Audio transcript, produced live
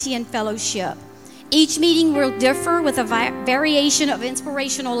and fellowship. Each meeting will differ with a variation of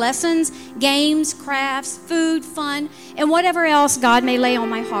inspirational lessons, games, crafts, food, fun, and whatever else God may lay on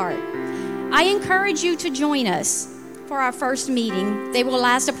my heart. I encourage you to join us for our first meeting. They will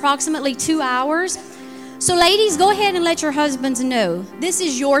last approximately 2 hours. So ladies, go ahead and let your husbands know this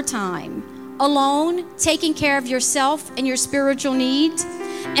is your time, alone, taking care of yourself and your spiritual needs.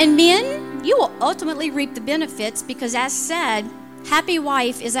 And men, you will ultimately reap the benefits because, as said, happy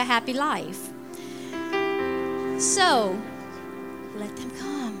wife is a happy life. So, let them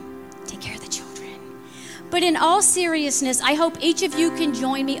come. Take care of the children. But in all seriousness, I hope each of you can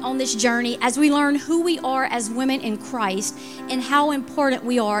join me on this journey as we learn who we are as women in Christ and how important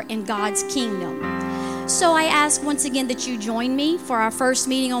we are in God's kingdom. So I ask once again that you join me for our first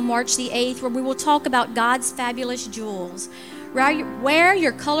meeting on March the 8th, where we will talk about God's fabulous jewels. Wear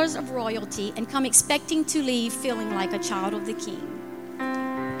your colors of royalty and come expecting to leave feeling like a child of the King.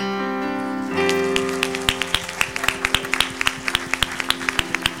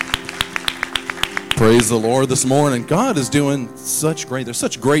 Praise the Lord this morning. God is doing there's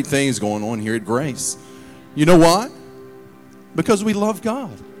such great things going on here at Grace. You know why? Because we love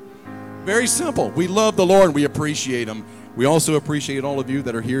God. Very simple. We love the Lord and we appreciate Him. We also appreciate all of you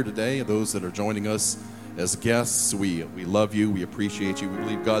that are here today and those that are joining us as guests. We love you. We appreciate you. We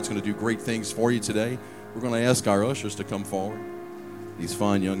believe God's going to do great things for you today. We're going to ask our ushers to come forward. These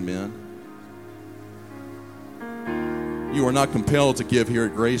fine young men. You are not compelled to give here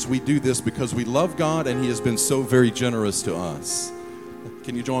at Grace. We do this because we love God and He has been so very generous to us.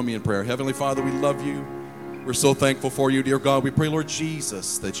 Can you join me in prayer? Heavenly Father, we love you. We're so thankful for you, dear God. We pray, Lord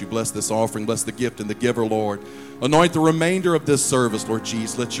Jesus, that you bless this offering, bless the gift and the giver, Lord. Anoint the remainder of this service, Lord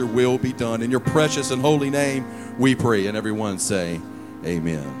Jesus. Let your will be done. In your precious and holy name, we pray. And everyone say,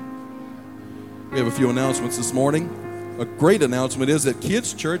 amen. We have a few announcements this morning. A great announcement is that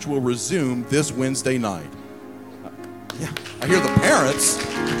Kids Church will resume this Wednesday night. Yeah, I hear the parents.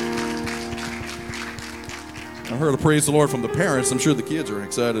 I heard a praise the Lord from the parents. I'm sure the kids are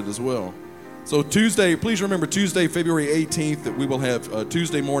excited as well. So Tuesday, please remember Tuesday, February 18th, that we will have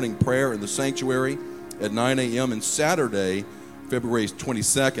Tuesday morning prayer in the sanctuary at 9 a.m. And Saturday, February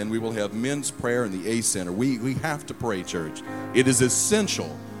 22nd, we will have men's prayer in the A Center. We have to pray, church. It is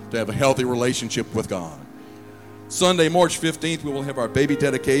essential to have a healthy relationship with God. Sunday, March 15th, we will have our baby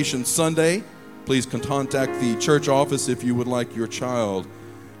dedication Sunday. Please contact the church office if you would like your child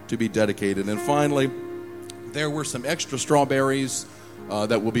to be dedicated. And finally, there were some extra strawberries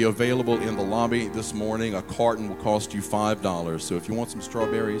that will be available in the lobby this morning. A carton will cost you $5. So if you want some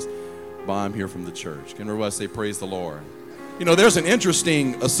strawberries, buy them here from the church. Can everybody say praise the Lord? You know, there's an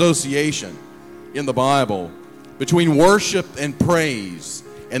interesting association in the Bible between worship and praise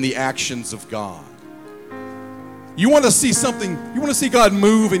and the actions of God. You want to see something, you want to see God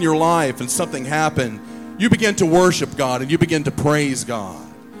move in your life and something happen, you begin to worship God and you begin to praise God.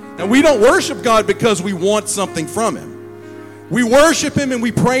 And we don't worship God because we want something from Him. We worship Him and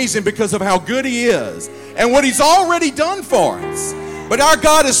we praise Him because of how good He is and what He's already done for us. But our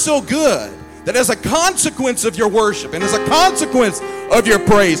God is so good that as a consequence of your worship and as a consequence of your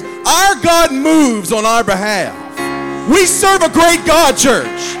praise, our God moves on our behalf. We serve a great God,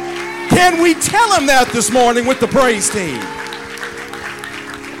 church. Can we tell Him that this morning with the praise team?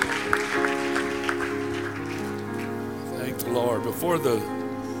 Thank the Lord. Before the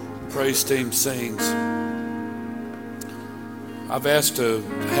praise team sings, I've asked to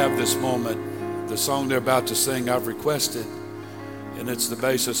have this moment. The song they're about to sing, I've requested, and it's the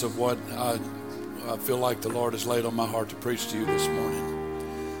basis of what I feel like the Lord has laid on my heart to preach to you this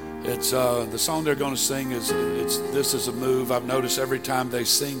morning. It's the song they're going to sing is This Is a Move. I've noticed every time they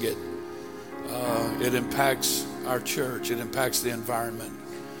sing it, it impacts our church. It impacts the environment.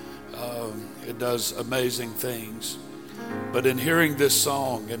 It does amazing things. But in hearing this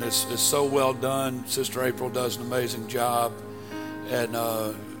song, and it's so well done, Sister April does an amazing job. And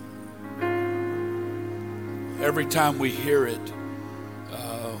every time we hear it,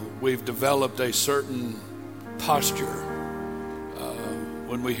 we've developed a certain posture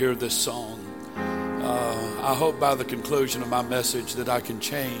when we hear this song. I hope by the conclusion of my message that I can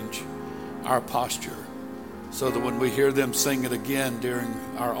change our posture so that when we hear them sing it again during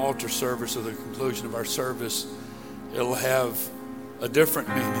our altar service or the conclusion of our service, it'll have a different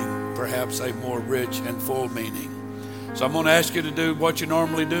meaning, perhaps a more rich and full meaning. So I'm going to ask you to do what you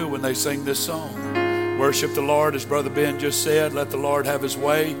normally do when they sing this song. Worship the Lord, as Brother Ben just said. Let the Lord have His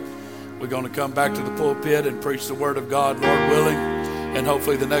way. We're going to come back to the pulpit and preach the Word of God, Lord willing. And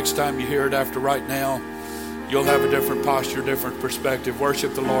hopefully the next time you hear it after right now, you'll have a different posture, different perspective.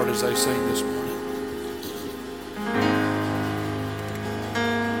 Worship the Lord as they sing this morning.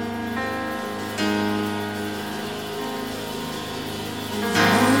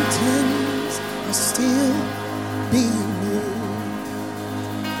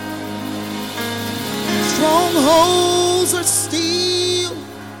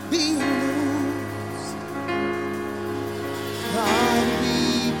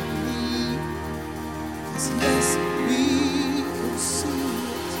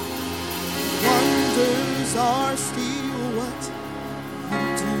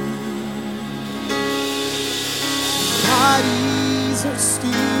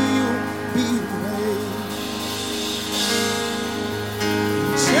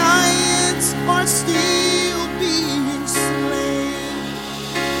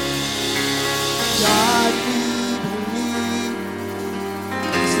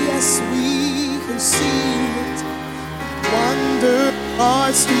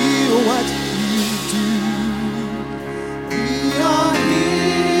 are still what you do. We are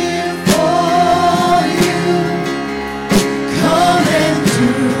here for you. Come and do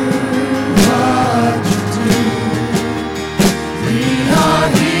what you do. We are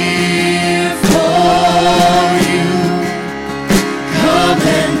here for you. Come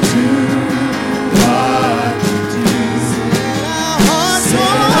and do what you do.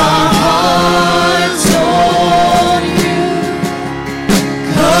 Set our hearts on you.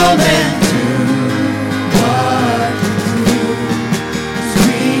 Come and do what you do. 'Cause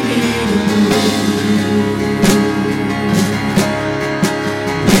we need a move.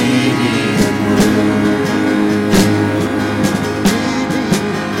 We need a move.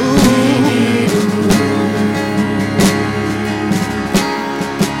 We need a move.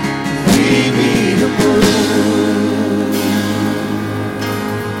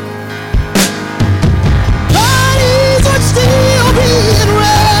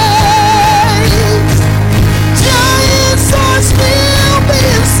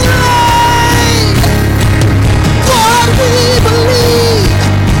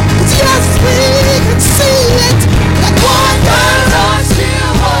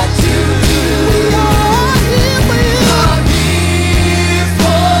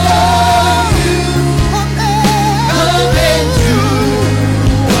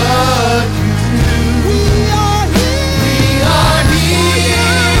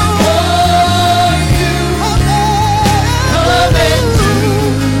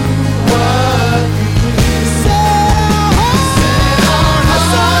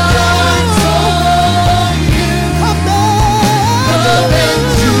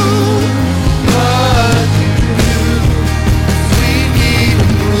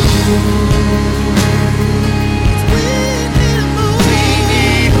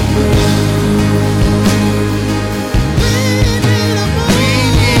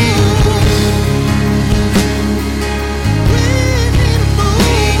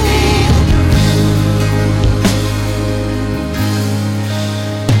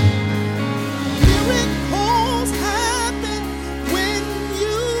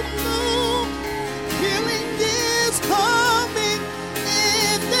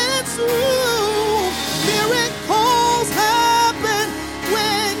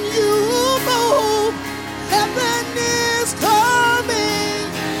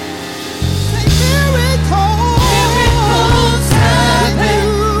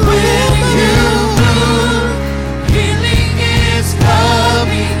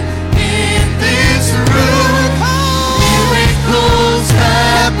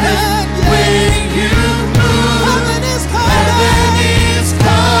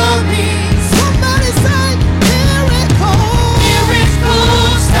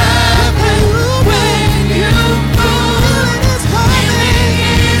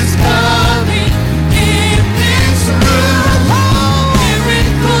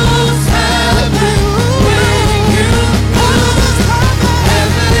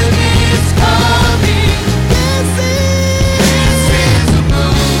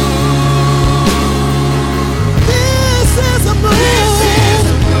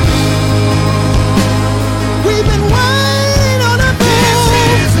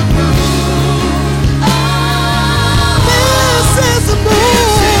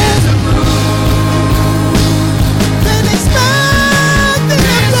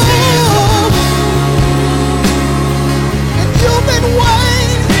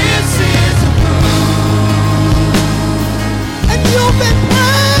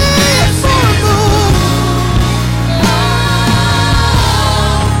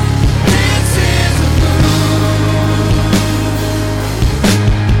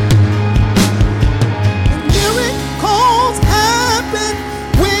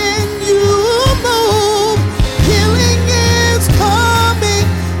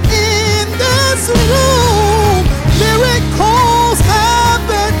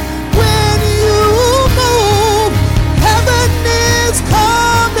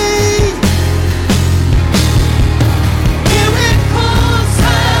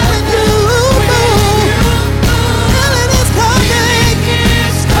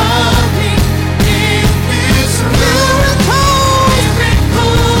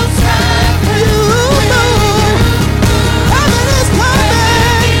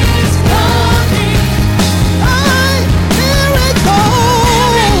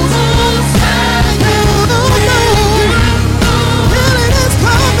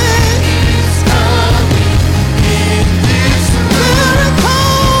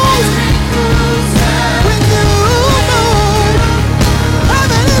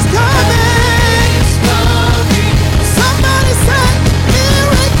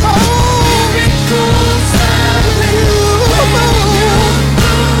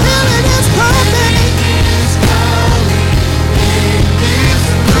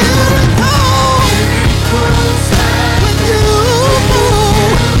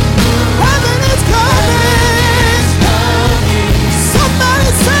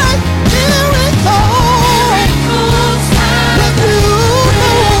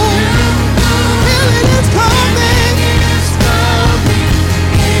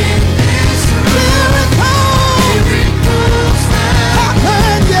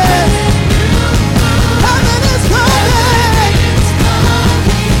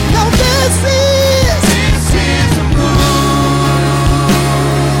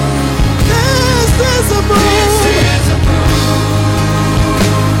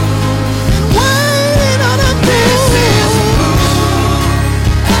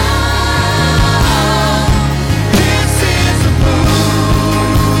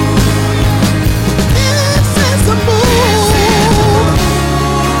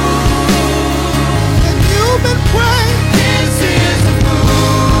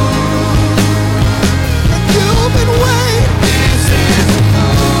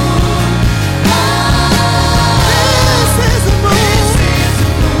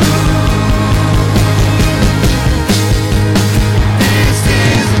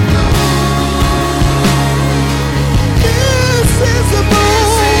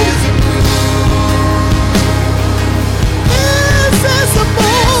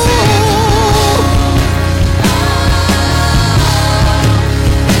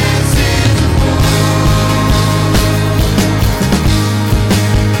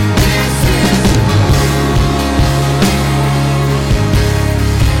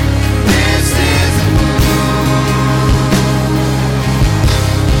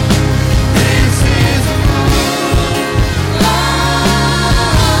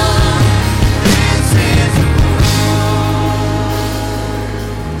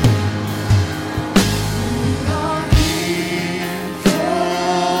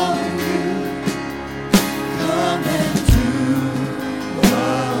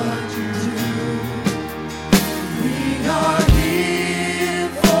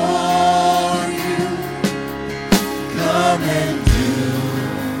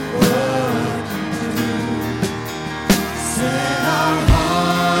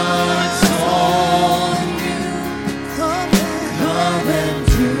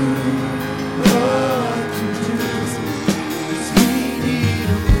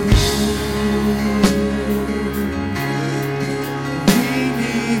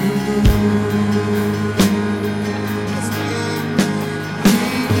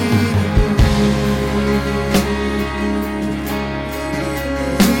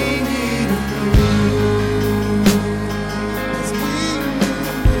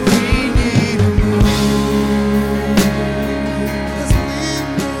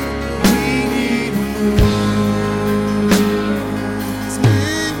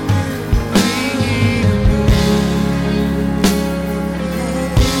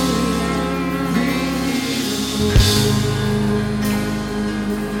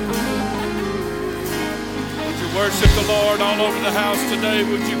 Worship the Lord all over the house today.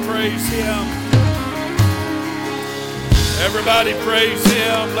 Would you praise Him? Everybody praise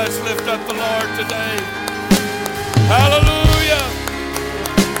Him. Let's lift up the Lord today. Hallelujah.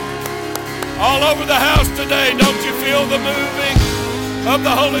 All over the house today, don't you feel the moving of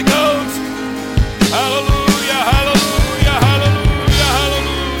the Holy Ghost? Hallelujah, hallelujah, hallelujah,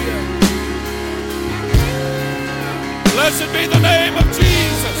 hallelujah. Blessed be the name of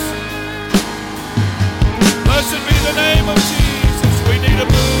Jesus. Blessed be the name of Jesus. We need a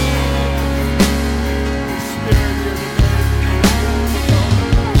move. Spirit here today.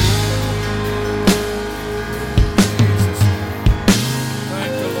 Jesus.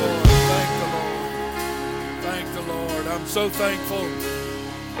 Thank the Lord. Thank the Lord. Thank the Lord. I'm so thankful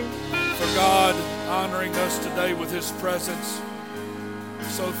for God honoring us today with His presence.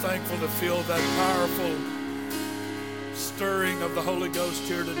 So thankful to feel that powerful stirring of the Holy Ghost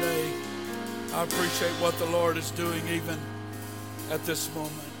here today. I appreciate what the Lord is doing even at this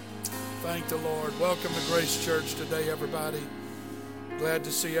moment. Thank the Lord. Welcome to Grace Church today, everybody. Glad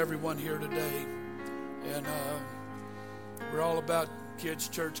to see everyone here today. And we're all about Kids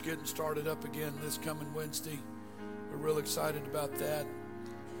Church getting started up again this coming Wednesday. We're real excited about that.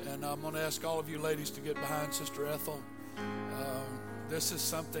 And I'm going to ask all of you ladies to get behind Sister Ethel. This is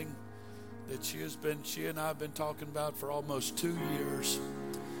something that she and I have been talking about for almost 2 years.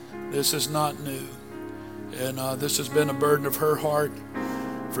 This is not new. And this has been a burden of her heart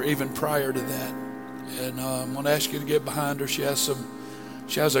for even prior to that. And I'm going to ask you to get behind her. She has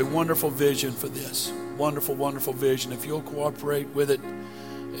a wonderful vision for this. Wonderful, wonderful vision. If you'll cooperate with it,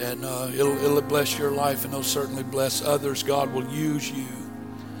 and it'll bless your life, and it'll certainly bless others. God will use you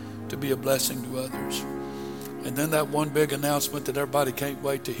to be a blessing to others. And then that one big announcement that everybody can't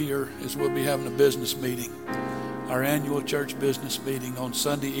wait to hear is we'll be having a business meeting. Our annual church business meeting on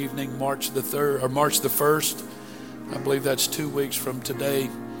Sunday evening, March the 1st. I believe that's 2 weeks from today,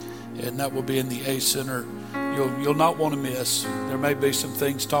 and that will be in the A Center. You'll not want to miss. There may be some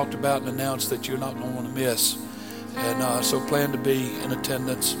things talked about and announced that you're not going to want to miss, and so plan to be in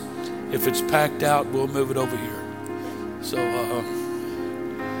attendance. If it's packed out, we'll move it over here. So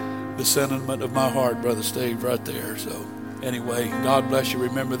the sentiment of my heart, Brother Steve, right there. So anyway, God bless you.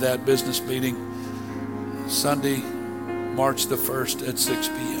 Remember that business meeting. Sunday, March the 1st at 6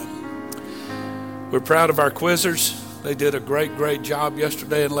 p.m. We're proud of our quizzers. They did a great job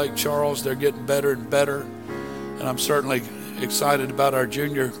yesterday in Lake Charles. They're getting better and better. And I'm certainly excited about our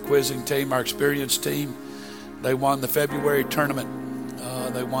junior quizzing team, our experienced team. They won the February tournament.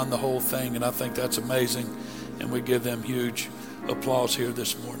 They won the whole thing, and I think that's amazing. And we give them huge applause here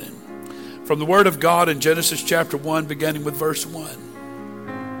this morning. From the Word of God in Genesis chapter 1, beginning with verse 1.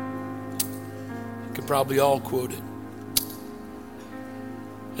 Could probably all quote it.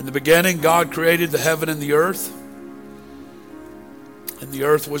 In the beginning, God created the heaven and the earth. And the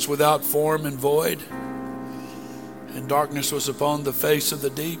earth was without form and void. And darkness was upon the face of the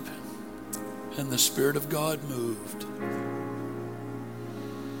deep. And the Spirit of God moved.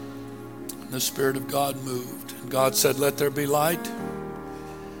 And the Spirit of God moved. And God said, "Let there be light."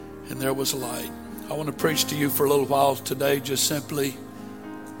 And there was light. I want to preach to you for a little while today, just simply,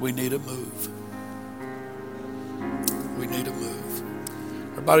 we need a move. We need a move.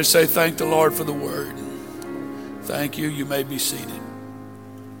 Everybody say, thank the Lord for the word. Thank you. You may be seated.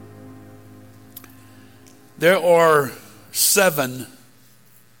 There are 7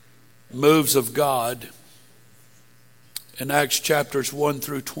 moves of God in Acts chapters 1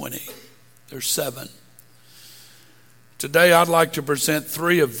 through 20. There's 7. Today I'd like to present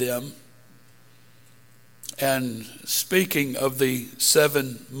 3 of them. And speaking of the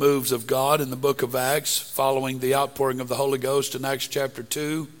 7 moves of God in the book of Acts, following the outpouring of the Holy Ghost in Acts chapter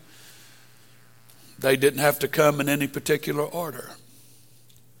 2, they didn't have to come in any particular order.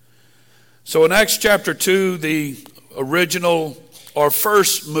 So in Acts chapter 2, the original or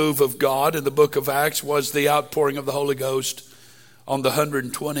first move of God in the book of Acts was the outpouring of the Holy Ghost on the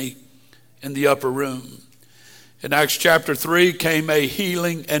 120 in the upper room. In Acts chapter 3 came a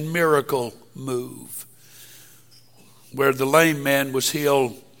healing and miracle move, where the lame man was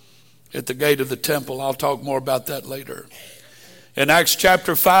healed at the gate of the temple. I'll talk more about that later. In Acts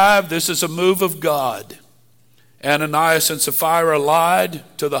chapter 5, this is a move of God. Ananias and Sapphira lied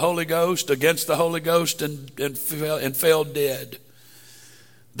to the Holy Ghost, against the Holy Ghost, and fell dead.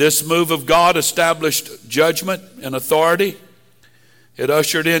 This move of God established judgment and authority. It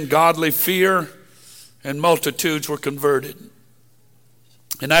ushered in godly fear, and multitudes were converted.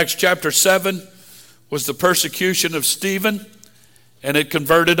 In Acts chapter 7 was the persecution of Stephen, and it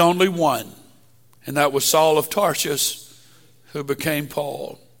converted only one, and that was Saul of Tarsus, who became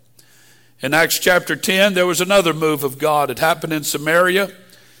Paul. In Acts chapter 10, there was another move of God. It happened in Samaria.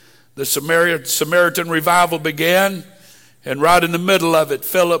 The Samaritan revival began, and right in the middle of it,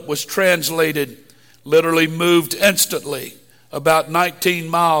 Philip was translated, literally moved instantly, about 19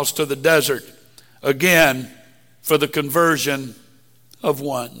 miles to the desert, again, for the conversion of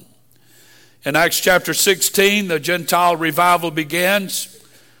one. In Acts chapter 16, the Gentile revival begins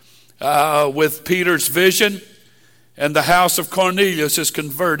with Peter's vision, and the house of Cornelius is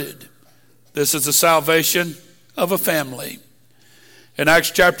converted. This is the salvation of a family. In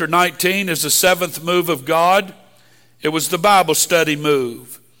Acts chapter 19 is the seventh move of God. It was the Bible study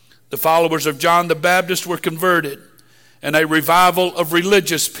move. The followers of John the Baptist were converted, and a revival of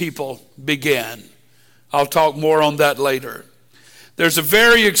religious people began. I'll talk more on that later. There's a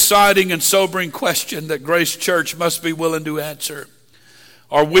very exciting and sobering question that Grace Church must be willing to answer.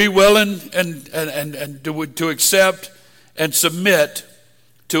 Are we willing to accept and submit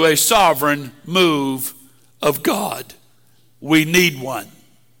to a sovereign move of God? We need one.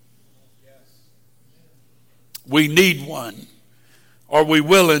 We need one. Are we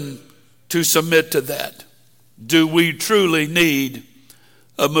willing to submit to that? Do we truly need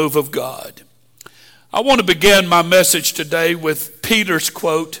a move of God? I want to begin my message today with Peter's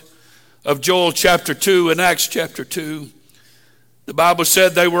quote of Joel chapter 2 and Acts chapter 2. The Bible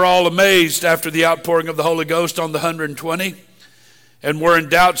said they were all amazed after the outpouring of the Holy Ghost on the 120, and were in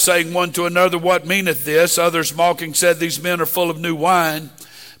doubt, saying one to another, "What meaneth this?" Others mocking said, "These men are full of new wine."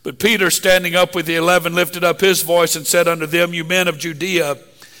 But Peter, standing up with the 11, lifted up his voice and said unto them, "You men of Judea,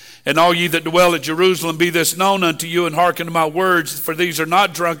 and all ye that dwell at Jerusalem, be this known unto you, and hearken to my words, for these are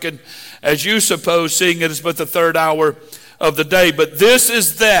not drunken, as you suppose, seeing it is but the third hour of the day. But this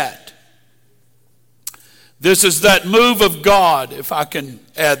is that move of God," if I can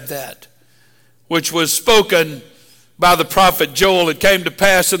add that, "which was spoken by the prophet Joel. It came to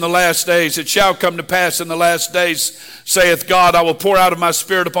pass in the last days, it shall come to pass in the last days, saith God, I will pour out of my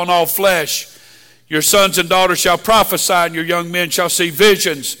spirit upon all flesh. Your sons and daughters shall prophesy, and your young men shall see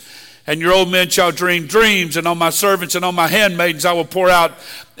visions, and your old men shall dream dreams, and on my servants and on my handmaidens I will pour out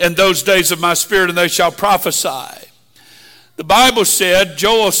in those days of my spirit, and they shall prophesy." The Bible said,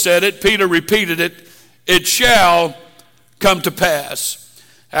 Joel said it, Peter repeated it, it shall come to pass.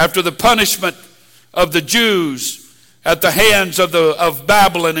 After the punishment of the Jews at the hands of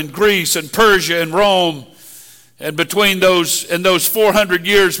Babylon and Greece and Persia and Rome, and between those 400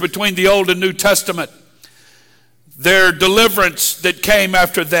 years between the Old and New Testament, their deliverance that came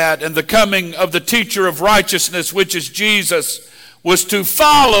after that, and the coming of the teacher of righteousness, which is Jesus, was to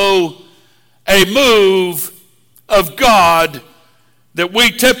follow a move of God that we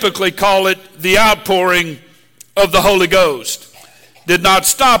typically call it the outpouring of the Holy Ghost. Did not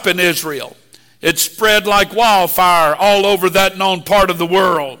stop in Israel. It spread like wildfire all over that known part of the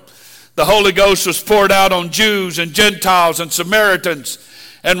world. The Holy Ghost was poured out on Jews and Gentiles and Samaritans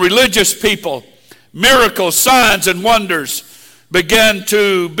and religious people. Miracles, signs, and wonders began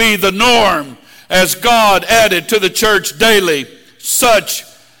to be the norm as God added to the church daily such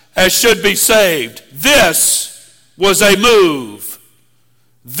as should be saved. This was a move.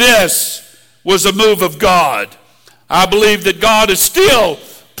 This was a move of God. I believe that God is still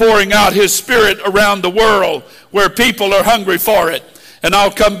pouring out his spirit around the world where people are hungry for it. And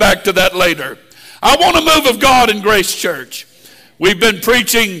I'll come back to that later. I want a move of God in Grace Church. We've been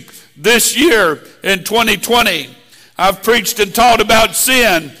preaching this year in 2020. I've preached and taught about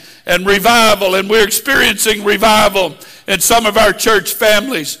sin and revival, and we're experiencing revival in some of our church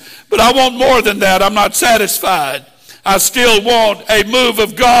families. But I want more than that. I'm not satisfied. I still want a move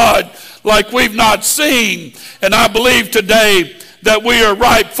of God like we've not seen. And I believe today that we are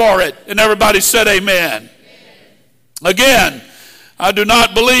ripe for it. And everybody said amen. Again, I do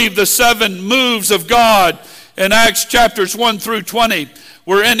not believe the 7 moves of God in Acts chapters 1 through 20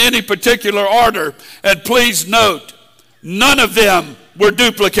 were in any particular order. And please note, none of them were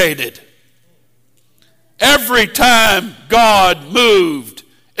duplicated. Every time God moved,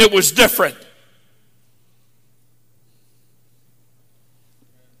 it was different.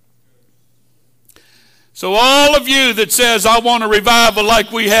 So all of you that says, I want a revival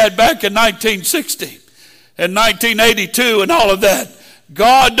like we had back in 1960 and 1982 and all of that,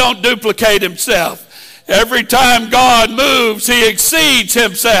 God don't duplicate himself. Every time God moves, he exceeds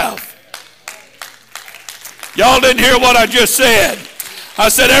himself. Y'all didn't hear what I just said. I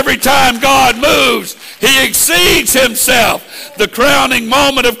said every time God moves, he exceeds himself. The crowning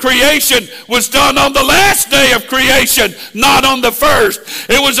moment of creation was done on the last day of creation, not on the first.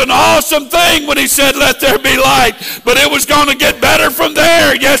 It was an awesome thing when he said, let there be light. But it was going to get better from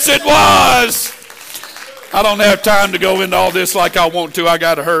there. Yes, it was. I don't have time to go into all this like I want to. I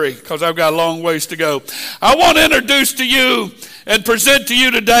got to hurry because I've got a long ways to go. I want to introduce to you and present to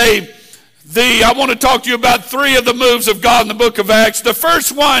you today I want to talk to you about 3 of the moves of God in the book of Acts. The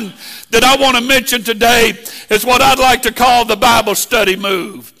first one that I want to mention today is what I'd like to call the Bible study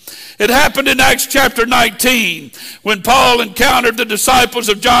move. It happened in Acts chapter 19 when Paul encountered the disciples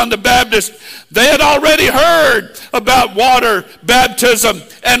of John the Baptist. They had already heard about water baptism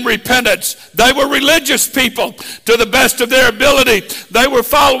and repentance. They were religious people to the best of their ability. They were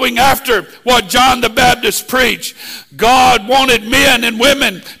following after what John the Baptist preached. God wanted men and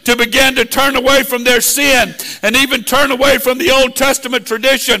women to begin to turn away from their sin and even turn away from the Old Testament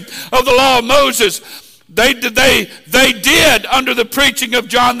tradition of the law of Moses. They did under the preaching of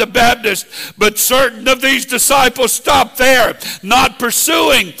John the Baptist, but certain of these disciples stopped there, not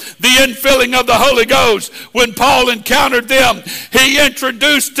pursuing the infilling of the Holy Ghost. When Paul encountered them, he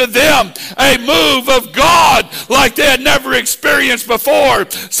introduced to them a move of God like they had never experienced before.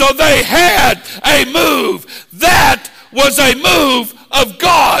 So they had a move. That was a move of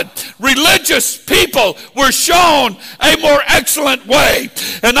God. Religious people were shown a more excellent way.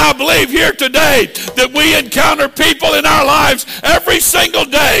 And I believe here today that we encounter people in our lives every single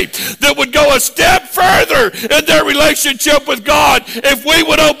day that would go a step further in their relationship with God if we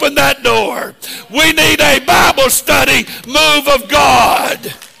would open that door. We need a Bible study move of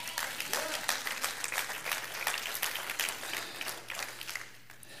God.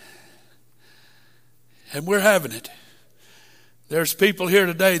 And we're having it. There's people here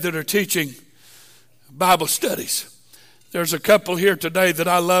today that are teaching Bible studies. There's a couple here today that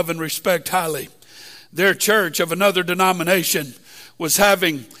I love and respect highly. Their church of another denomination was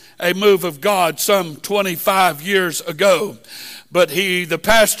having a move of God some 25 years ago, but the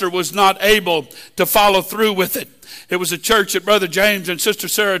pastor was not able to follow through with it. It was a church that Brother James and Sister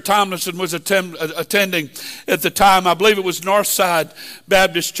Sarah Tomlinson was attending at the time. I believe it was Northside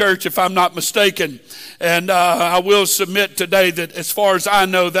Baptist Church, if I'm not mistaken. And I will submit today that as far as I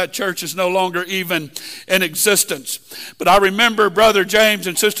know, that church is no longer even in existence. But I remember Brother James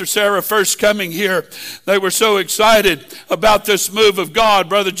and Sister Sarah first coming here. They were so excited about this move of God.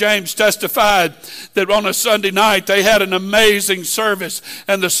 Brother James testified that on a Sunday night they had an amazing service,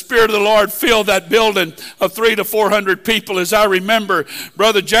 and the Spirit of the Lord filled that building of 300 to 400 people. As I remember,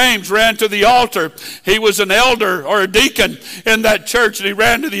 Brother James ran to the altar. He was an elder or a deacon in that church, and he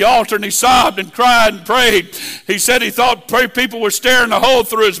ran to the altar and he sobbed and cried and prayed. He said he thought people were staring a hole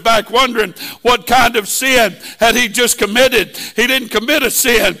through his back, wondering what kind of sin had he just committed. He didn't commit a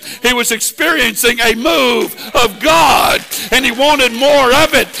sin. He was experiencing a move of God, and he wanted more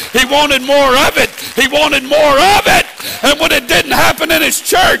of it. He wanted more of it. He wanted more of it. And when it didn't happen in his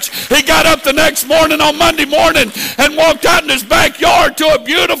church, he got up the next morning on Monday morning and walked out in his backyard to a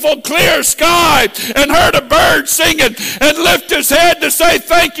beautiful clear sky and heard a bird singing and lift his head to say,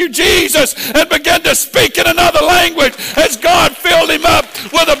 "Thank you, Jesus," and began to speak in another language as God filled him up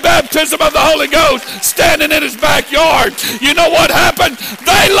with a baptism of the Holy Ghost standing in his backyard. You know what happened?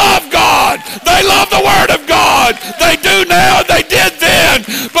 They love God. They love the Word of God. They do now. They did then.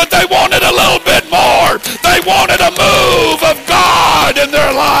 But they wanted a little bit more. They wanted a move of God in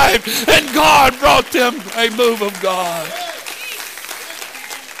their life. And God brought them a move of God.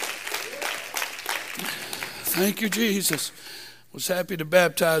 Thank you, Jesus. Was happy to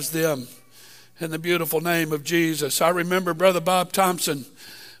baptize them in the beautiful name of Jesus. I remember Brother Bob Thompson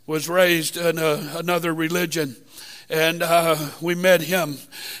was raised in another religion. And we met him.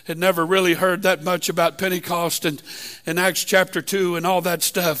 Had never really heard that much about Pentecost and Acts chapter 2 and all that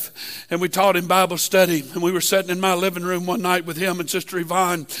stuff. And we taught him Bible study. And we were sitting in my living room one night with him and Sister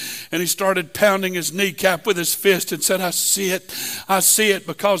Yvonne. And he started pounding his kneecap with his fist and said, "I see it. I see it,"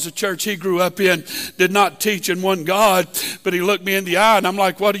 because the church he grew up in did not teach in one God. But he looked me in the eye and I'm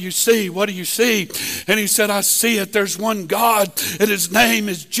like, "What do you see? What do you see?" And he said, "I see it. There's one God and his name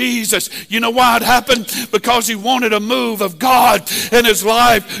is Jesus." You know why it happened? Because he wanted a move of God in his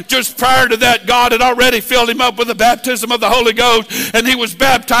life. Just prior to that, God had already filled him up with the baptism of the Holy Ghost, and he was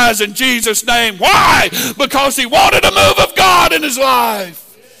baptized in Jesus' name. Why? Because he wanted a move of God in his life.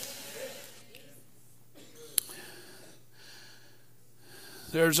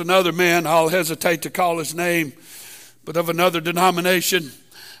 There's another man, I'll hesitate to call his name, but of another denomination.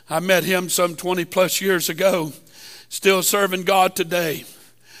 I met him some 20 plus years ago, still serving God today.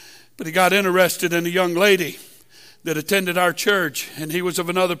 But he got interested in a young lady that attended our church, and he was of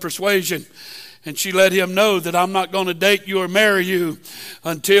another persuasion. And she let him know that I'm not going to date you or marry you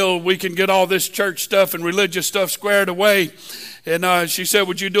until we can get all this church stuff and religious stuff squared away. And she said,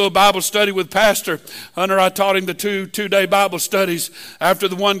 would you do a Bible study with Pastor Hunter? I taught him the two-day Bible studies. After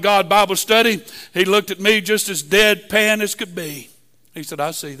the One God Bible study, he looked at me just as deadpan as could be. He said,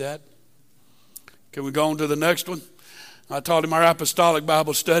 I see that. Can we go on to the next one? I taught him our apostolic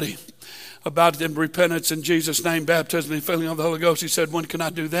Bible study about repentance in Jesus' name, baptism and filling of the Holy Ghost. He said, when can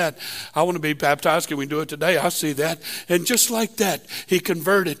I do that? I want to be baptized. Can we do it today? I see that. And just like that, he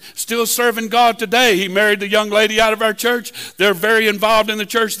converted. Still serving God today. He married the young lady out of our church. They're very involved in the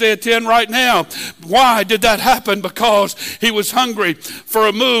church they attend right now. Why did that happen? Because he was hungry for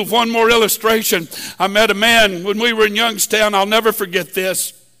a move. One more illustration. I met a man when we were in Youngstown. I'll never forget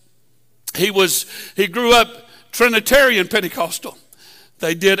this. He grew up Trinitarian Pentecostal.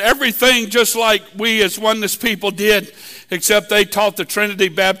 They did everything just like we as oneness people did, except they taught the Trinity,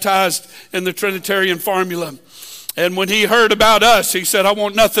 baptized in the Trinitarian formula. And when he heard about us, he said, I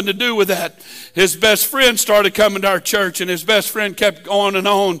want nothing to do with that. His best friend started coming to our church, and his best friend kept on and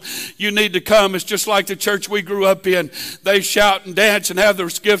on. You need to come. It's just like the church we grew up in. They shout and dance and have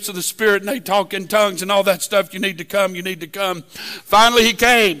the gifts of the Spirit, and they talk in tongues and all that stuff. You need to come. You need to come. Finally, he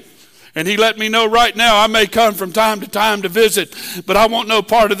came. And he let me know right now I may come from time to time to visit, but I want no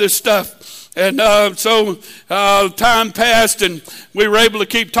part of this stuff. And so time passed, and we were able to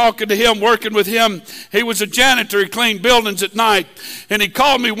keep talking to him, working with him. He was a janitor. He cleaned buildings at night. And he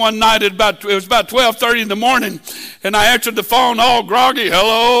called me one night it was about 12:30 in the morning. And I answered the phone all groggy.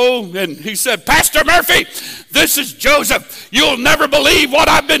 Hello. And he said, Pastor Murphy, this is Joseph. You'll never believe what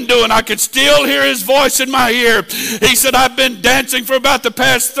I've been doing. I could still hear his voice in my ear. He said, I've been dancing for about the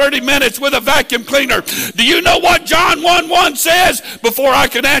past 30 minutes with a vacuum cleaner. Do you know what John 1:1 says? Before I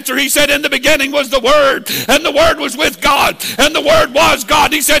could answer, he said, in the beginning was the Word, and the Word was with God, and the Word was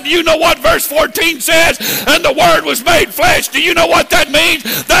God. He said, do you know what verse 14 says? And the Word was made flesh. Do you know what that means?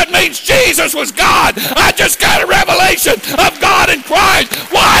 That means Jesus was God. I just got a revelation of God in Christ.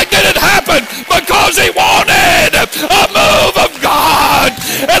 Why did it happen? Because he wanted a move of God.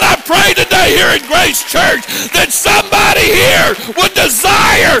 And I pray today here at Grace Church that somebody here would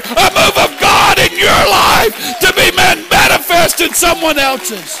desire a move of God in your life to be manifest in someone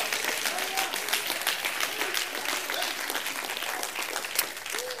else's.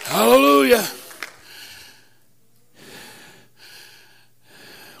 Hallelujah.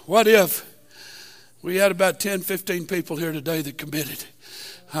 What if we had about 10, 15 people here today that committed?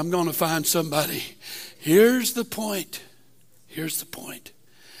 I'm going to find somebody. Here's the point. Here's the point.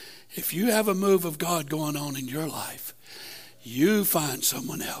 If you have a move of God going on in your life, you find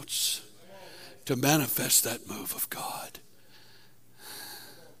someone else to manifest that move of God.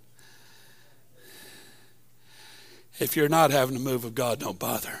 If you're not having a move of God, don't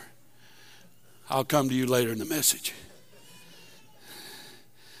bother. I'll come to you later in the message.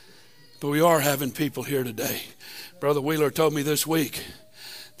 But we are having people here today. Brother Wheeler told me this week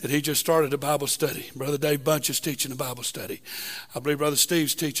that he just started a Bible study. Brother Dave Bunch is teaching a Bible study. I believe Brother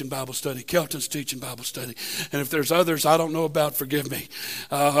Steve's teaching Bible study. Kelton's teaching Bible study. And if there's others I don't know about, forgive me.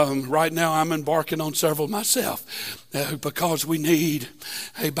 Right now I'm embarking on several myself because we need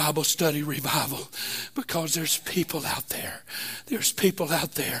a Bible study revival. Because there's people out there. There's people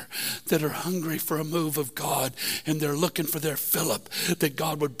out there that are hungry for a move of God, and they're looking for their Philip that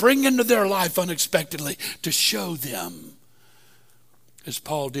God would bring into their life unexpectedly to show them, as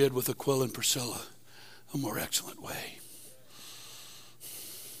Paul did with Aquila and Priscilla, a more excellent way.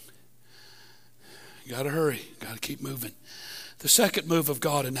 You got to hurry. Got to keep moving. The second move of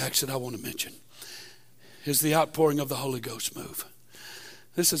God in Acts that I want to mention is the outpouring of the Holy Ghost move.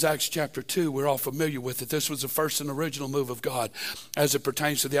 This is Acts chapter 2. We're all familiar with it. This was the first and original move of God as it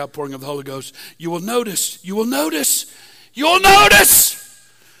pertains to the outpouring of the Holy Ghost. You will notice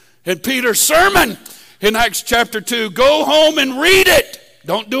in Peter's sermon in Acts chapter 2. Go home and read it.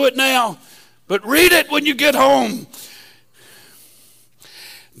 Don't do it now, but read it when you get home.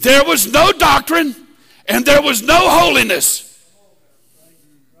 There was no doctrine and there was no holiness.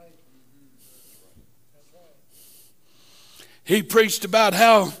 He preached about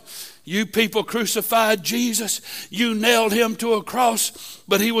how you people crucified Jesus. You nailed him to a cross,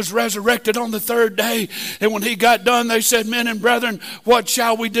 but he was resurrected on the third day. And when he got done, they said, men and brethren, what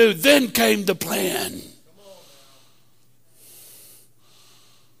shall we do? Then came the plan.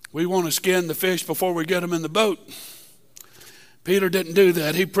 We want to skin the fish before we get them in the boat. Peter didn't do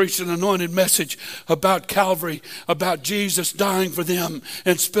that. He preached an anointed message about Calvary, about Jesus dying for them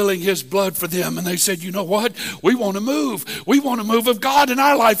and spilling his blood for them. And they said, you know what? We want to move. We want a move of God in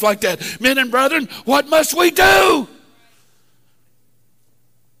our life like that. Men and brethren, what must we do?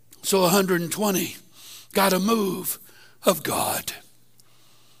 So 120 got a move of God.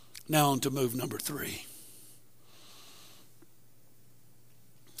 Now on to move number 3.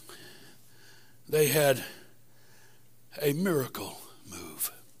 they had a miracle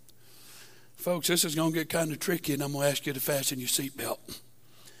move. Folks, this is going to get kind of tricky, and I'm going to ask you to fasten your seatbelt.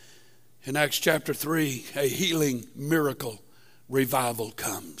 In Acts chapter 3, a healing miracle revival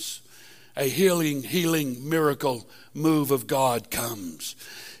comes. A healing miracle move of God comes.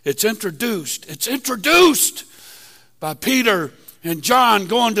 It's introduced by Peter and John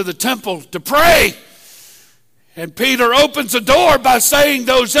going to the temple to pray. And Peter opens the door by saying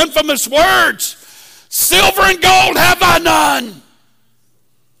those infamous words, "Silver and gold have I none,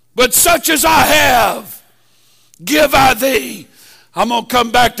 but such as I have, give I thee." I'm going to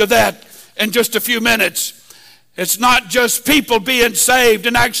come back to that in just a few minutes. It's not just people being saved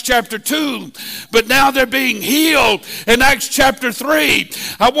in Acts chapter 2, but now they're being healed in Acts chapter 3.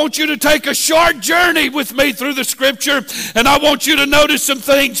 I want you to take a short journey with me through the scripture, and I want you to notice some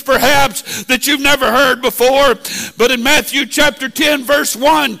things perhaps that you've never heard before. But in Matthew chapter 10, verse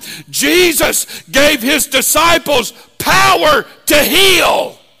 1, Jesus gave his disciples power to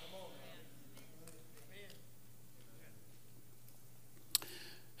heal.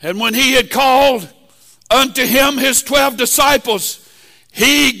 And when he had called unto him his 12 disciples,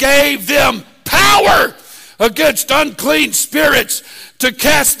 he gave them power against unclean spirits to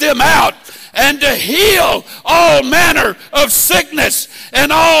cast them out and to heal all manner of sickness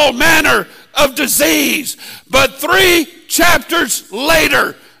and all manner of disease. But 3 chapters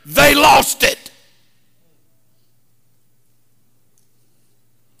later, they lost it.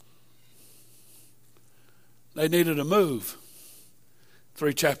 They needed a move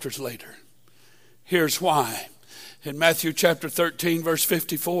 3 chapters later. Here's why. In Matthew chapter 13, verse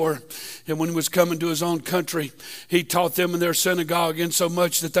 54, and when he was coming to his own country, he taught them in their synagogue,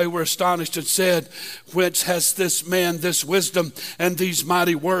 insomuch that they were astonished and said, "Whence has this man this wisdom and these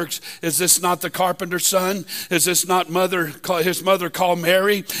mighty works? Is this not the carpenter's son? Is this not his mother called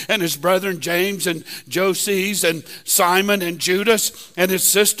Mary, and his brethren James and Joses and Simon and Judas and his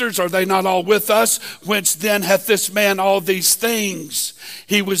sisters? Are they not all with us? Whence then hath this man all these things?"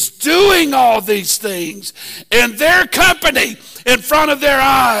 He was doing all these things in their company, in front of their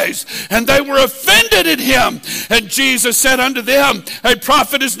eyes, and they were offended at him. And Jesus said unto them, "A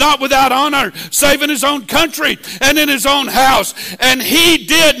prophet is not without honor, save in his own country and in his own house." And he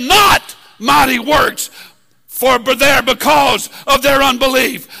did not mighty works because of their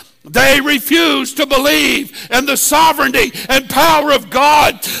unbelief. They refused to believe in the sovereignty and power of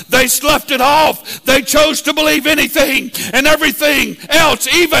God. They sloughed it off. They chose to believe anything and everything else,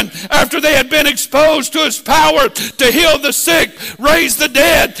 even after they had been exposed to his power to heal the sick, raise the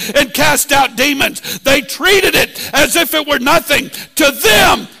dead, and cast out demons. They treated it as if it were nothing. To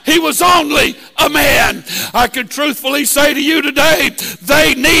them, he was only a man. I can truthfully say to you today,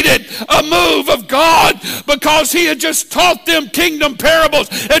 they needed a move of God because he had just taught them kingdom parables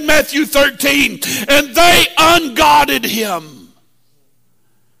in Matthew 13, and they ungodded him.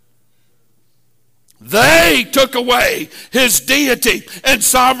 They took away his deity and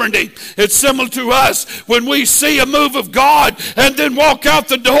sovereignty. It's similar to us when we see a move of God and then walk out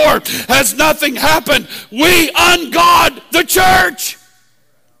the door as nothing happened. We ungod the church.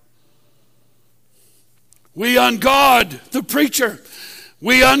 We ungod the preacher.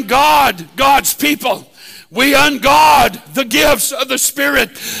 We ungod God's people. We ungod the gifts of the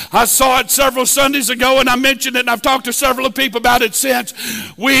Spirit. I saw it several Sundays ago, and I mentioned it, and I've talked to several people about it since.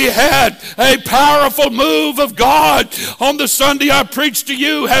 We had a powerful move of God. On the Sunday I preached to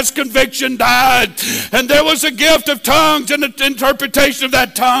you, "Has conviction died?" And there was a gift of tongues and an interpretation of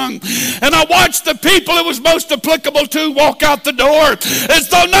that tongue. And I watched the people it was most applicable to walk out the door as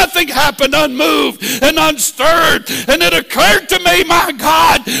though nothing happened, unmoved and unstirred. And it occurred to me, my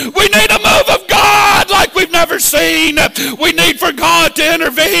God, we need a move of God like we've never seen. We need for God to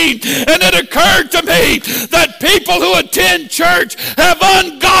intervene. And it occurred to me that people who attend church have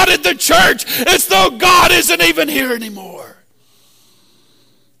ungodded the church as though God isn't even here anymore.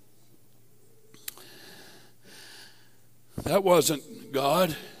 That wasn't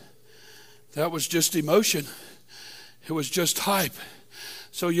God. That was just emotion. It was just hype.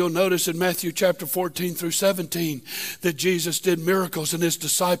 So you'll notice in Matthew chapter 14 through 17 that Jesus did miracles and his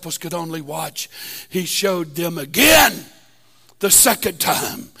disciples could only watch. He showed them again, the second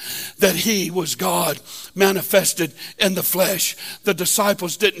time, that he was God manifested in the flesh. The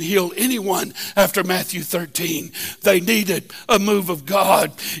disciples didn't heal anyone after Matthew 13. They needed a move of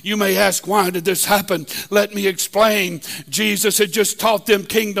God. You may ask, why did this happen? Let me explain. Jesus had just taught them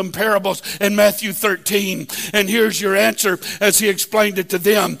kingdom parables in Matthew 13. And here's your answer as he explained it to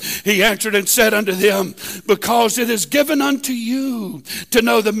them. He answered and said unto them, "Because it is given unto you to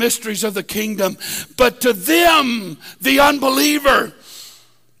know the mysteries of the kingdom, but to them, the unbeliever,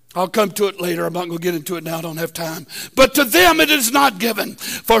 I'll come to it later. I'm not going to get into it now. I don't have time. But to them it is not given.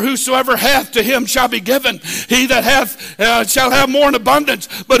 For whosoever hath, to him shall be given. He that hath shall have more in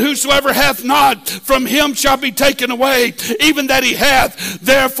abundance. But whosoever hath not, from him shall be taken away, even that he hath.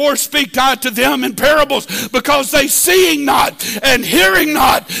 Therefore speak I to them in parables, because they seeing not and hearing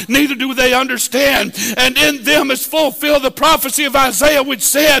not, neither do they understand. And in them is fulfilled the prophecy of Isaiah, which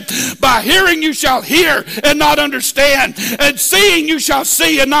said, by hearing you shall hear and not understand, and seeing you shall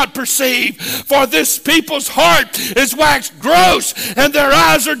see and not perceive. For this people's heart is waxed gross, and their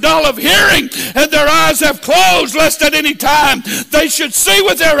eyes are dull of hearing, and their eyes have closed, lest at any time they should see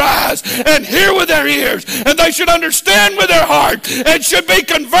with their eyes, and hear with their ears, and they should understand with their heart, and should be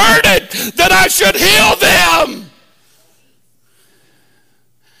converted, that I should heal them.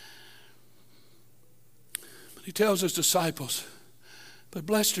 But he tells his disciples, but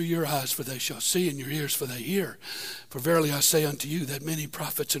blessed are your eyes, for they shall see, and your ears, for they hear. For verily I say unto you, that many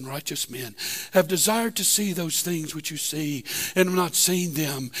prophets and righteous men have desired to see those things which you see, and have not seen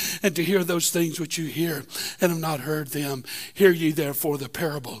them, and to hear those things which you hear, and have not heard them. Hear ye therefore the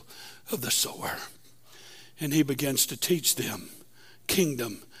parable of the sower. And he begins to teach them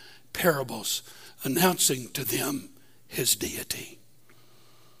kingdom parables, announcing to them his deity.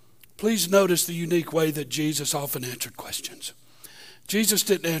 Please notice the unique way that Jesus often answered questions. Jesus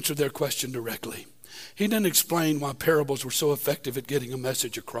didn't answer their question directly. He didn't explain why parables were so effective at getting a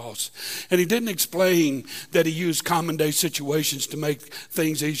message across. And he didn't explain that he used common day situations to make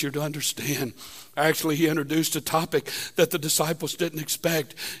things easier to understand. Actually, he introduced a topic that the disciples didn't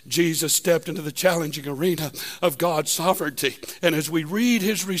expect. Jesus stepped into the challenging arena of God's sovereignty. And as we read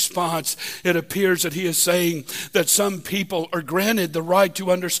his response, it appears that he is saying that some people are granted the right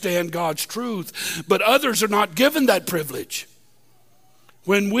to understand God's truth, but others are not given that privilege.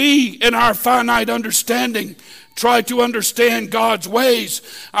 When we, in our finite understanding, try to understand God's ways,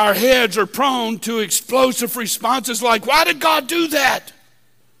 our heads are prone to explosive responses like, why did God do that?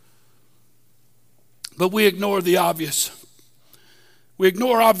 But we ignore the obvious. We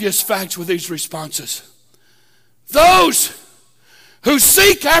ignore obvious facts with these responses. Those who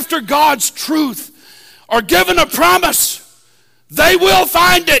seek after God's truth are given a promise. They will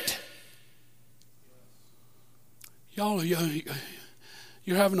find it. Y'all,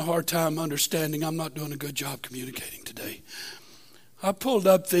 you're having a hard time understanding. I'm not doing a good job communicating today. I pulled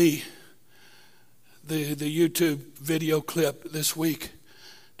up the YouTube video clip this week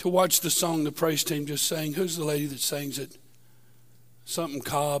to watch the song the praise team just sang. Who's the lady that sings it? Something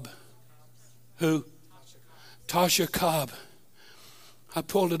Cobb. Who? Tasha Cobb. I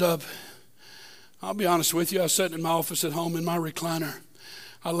pulled it up. I'll be honest with you. I was sitting in my office at home in my recliner.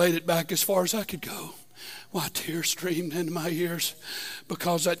 I laid it back as far as I could go. Why, tears streamed into my ears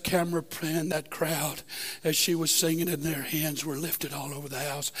because that camera panned that crowd as she was singing, and their hands were lifted all over the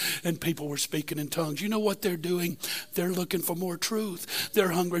house and people were speaking in tongues. You know what they're doing? They're looking for more truth.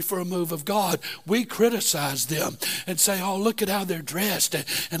 They're hungry for a move of God. We criticize them and say, oh, look at how they're dressed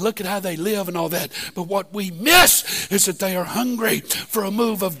and look at how they live and all that. But what we miss is that they are hungry for a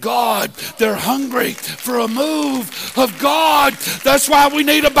move of God. They're hungry for a move of God. That's why we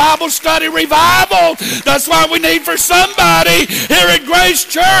need a Bible study revival. That's why we need for somebody here at Grace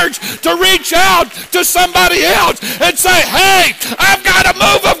Church to reach out to somebody else and say, hey, I've got a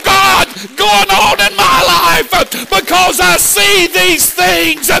move of God going on in my life because I see these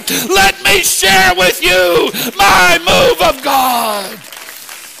things. Let me share with you my move of God.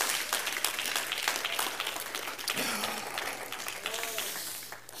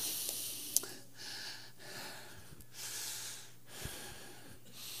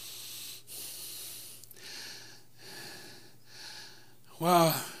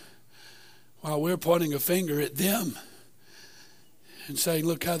 While we're pointing a finger at them and saying,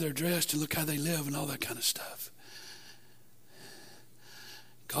 look how they're dressed and look how they live and all that kind of stuff.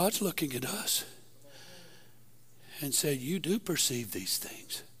 God's looking at us and said, you do perceive these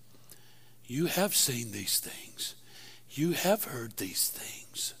things. You have seen these things. You have heard these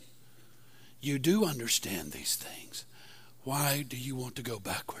things. You do understand these things. Why do you want to go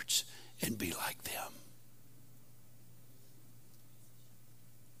backwards and be like them?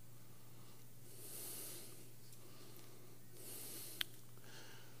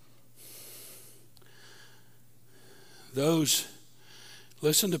 Those,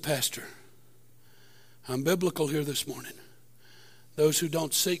 listen to Pastor. I'm biblical here this morning. Those who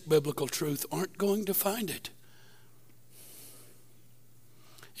don't seek biblical truth aren't going to find it.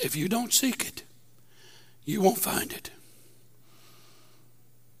 If you don't seek it, you won't find it.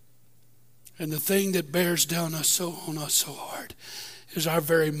 And the thing that bears down on us so hard is our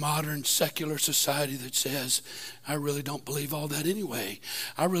very modern secular society that says, I really don't believe all that anyway.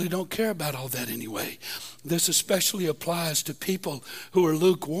 I really don't care about all that anyway. This especially applies to people who are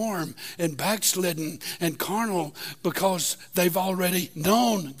lukewarm and backslidden and carnal because they've already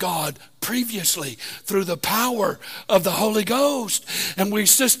known God previously through the power of the Holy Ghost. And we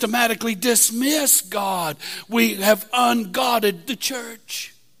systematically dismiss God. We have ungodded the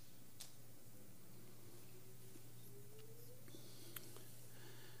church.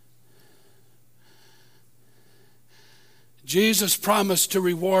 Jesus promised to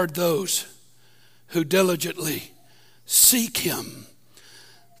reward those who diligently seek him.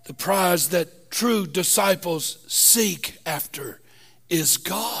 The prize that true disciples seek after is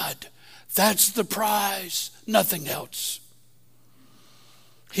God. That's the prize, nothing else.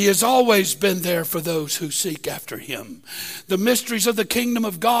 He has always been there for those who seek after him. The mysteries of the kingdom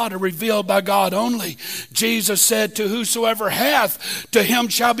of God are revealed by God only. Jesus said, to whosoever hath, to him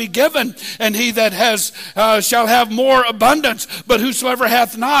shall be given, and he that has shall have more abundance. But whosoever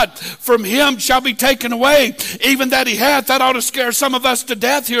hath not, from him shall be taken away. Even that he hath, that ought to scare some of us to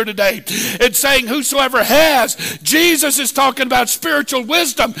death here today. It's saying whosoever has. Jesus is talking about spiritual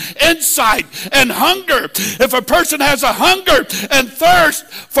wisdom, insight, and hunger. If a person has a hunger and thirst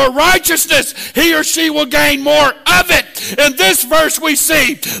for righteousness, he or she will gain more of it. In this verse we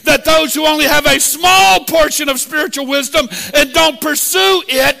see that those who only have a small portion of spiritual wisdom and don't pursue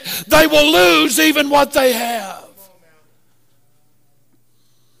it, they will lose even what they have.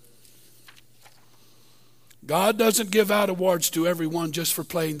 God doesn't give out awards to everyone just for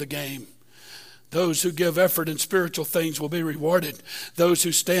playing the game. Those who give effort in spiritual things will be rewarded. Those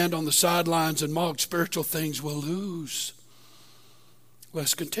who stand on the sidelines and mock spiritual things will lose.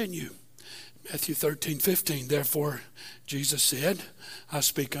 Let's continue. Matthew 13:15. Therefore, Jesus said, I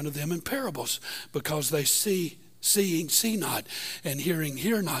speak unto them in parables, because they seeing see not, and hearing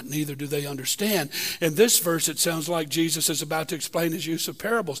hear not, neither do they understand. In this verse, it sounds like Jesus is about to explain his use of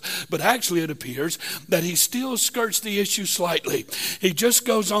parables, but actually it appears that he still skirts the issue slightly. He just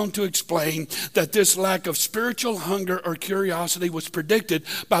goes on to explain that this lack of spiritual hunger or curiosity was predicted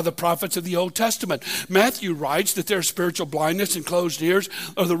by the prophets of the Old Testament. Matthew writes that their spiritual blindness and closed ears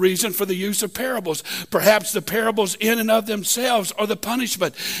are the reason for the use of parables. Perhaps the parables in and of themselves are the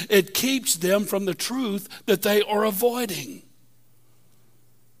punishment. It keeps them from the truth that they are avoiding.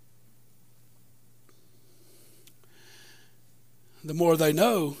 The more they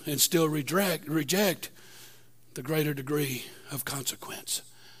know and still reject, the greater degree of consequence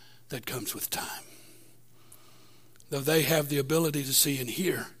that comes with time. Though they have the ability to see and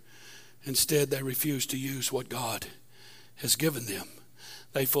hear, instead they refuse to use what God has given them.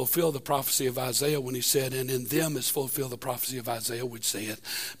 They fulfill the prophecy of Isaiah when he said, and in them is fulfilled the prophecy of Isaiah which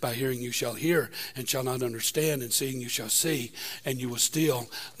saith, by hearing you shall hear and shall not understand, and seeing you shall see and you will still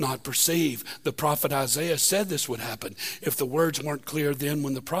not perceive. The prophet Isaiah said this would happen. If the words weren't clear then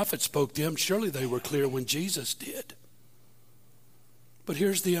when the prophet spoke them, surely they were clear when Jesus did. But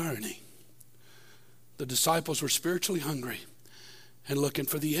here's the irony. The disciples were spiritually hungry and looking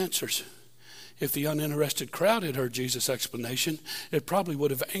for the answers. If the uninterested crowd had heard Jesus' explanation, it probably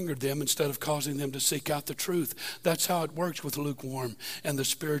would have angered them instead of causing them to seek out the truth. That's how it works with lukewarm and the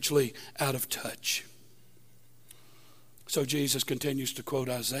spiritually out of touch. So Jesus continues to quote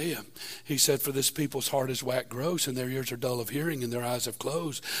Isaiah. He said, for this people's heart is waxed gross, and their ears are dull of hearing, and their eyes have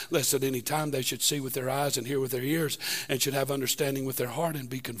closed, lest at any time they should see with their eyes and hear with their ears, and should have understanding with their heart and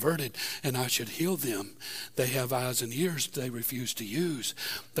be converted, and I should heal them. They have eyes and ears they refuse to use.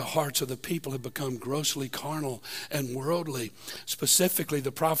 The hearts of the people have become grossly carnal and worldly. Specifically,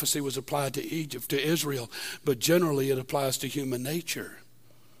 the prophecy was applied to Israel, but generally it applies to human nature.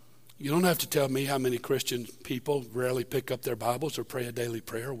 You don't have to tell me how many Christian people rarely pick up their Bibles or pray a daily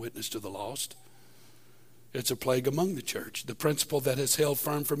prayer or witness to the lost. It's a plague among the church, the principle that has held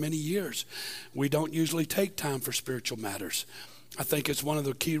firm for many years. We don't usually take time for spiritual matters. I think it's one of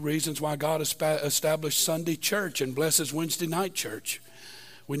the key reasons why God established Sunday church and blesses Wednesday night church.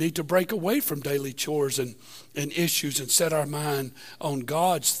 We need to break away from daily chores and issues and set our mind on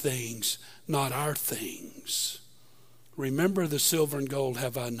God's things, not our things. Remember the silver and gold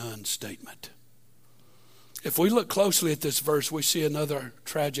have I none statement. If we look closely at this verse, we see another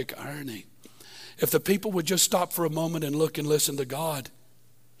tragic irony. If the people would just stop for a moment and look and listen to God,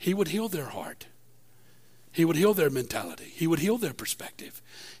 he would heal their heart. He would heal their mentality. He would heal their perspective.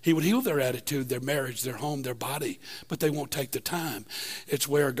 He would heal their attitude, their marriage, their home, their body. But they won't take the time. It's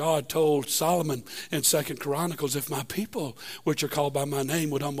where God told Solomon in 2 Chronicles, if my people, which are called by my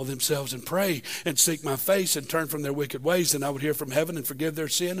name, would humble themselves and pray and seek my face and turn from their wicked ways, then I would hear from heaven and forgive their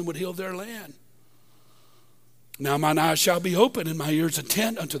sin and would heal their land. Now mine eyes shall be open and my ears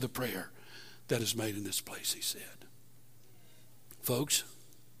attent unto the prayer that is made in this place, he said. Folks,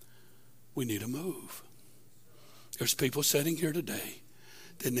 we need a move. There's people sitting here today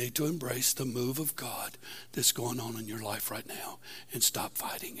that need to embrace the move of God that's going on in your life right now and stop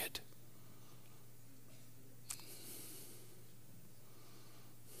fighting it.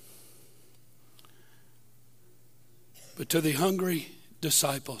 But to the hungry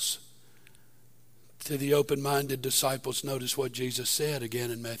disciples, to the open-minded disciples, notice what Jesus said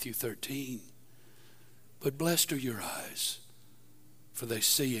again in Matthew 13. But blessed are your eyes, for they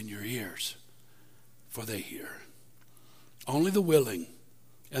see, and your ears, for they hear. Only the willing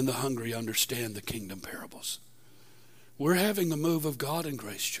and the hungry understand the kingdom parables. We're having the move of God in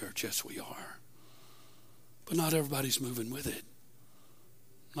Grace Church, yes we are. But not everybody's moving with it.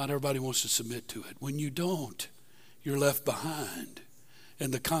 Not everybody wants to submit to it. When you don't, you're left behind.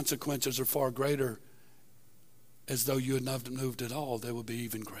 And the consequences are far greater. As though you had not moved at all, they will be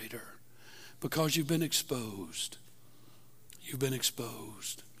even greater. Because you've been exposed. You've been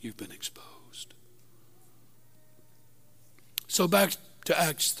exposed. You've been exposed. So back to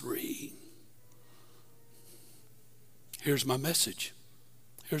Acts 3. Here's my message.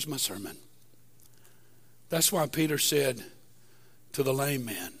 Here's my sermon. That's why Peter said to the lame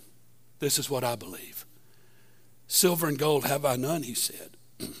man, this is what I believe. Silver and gold have I none, he said.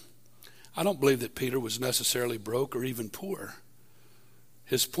 I don't believe that Peter was necessarily broke or even poor.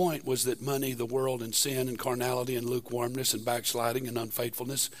 His point was that money, the world, and sin, and carnality, and lukewarmness, and backsliding, and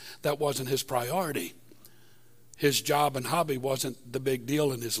unfaithfulness, that wasn't his priority. His job and hobby wasn't the big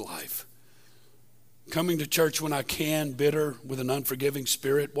deal in his life. Coming to church when I can, bitter, with an unforgiving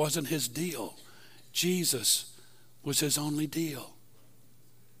spirit, wasn't his deal. Jesus was his only deal.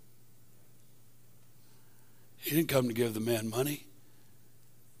 He didn't come to give the man money.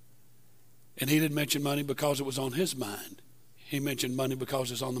 And he didn't mention money because it was on his mind. He mentioned money because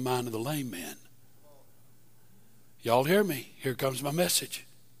it's on the mind of the lame man. Y'all hear me? Here comes my message.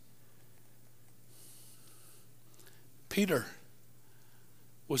 Peter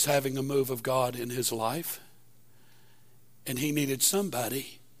was having a move of God in his life, and he needed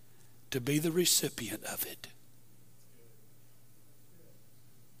somebody to be the recipient of it.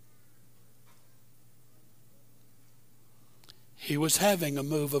 He was having a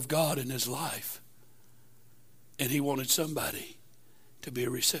move of God in his life, and he wanted somebody to be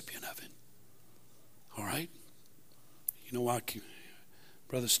a recipient of it. All right? You know why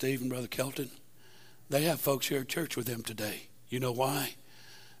Brother Steve and Brother Kelton, they have folks here at church with them today. You know why?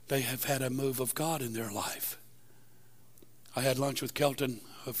 They have had a move of God in their life. I had lunch with Kelton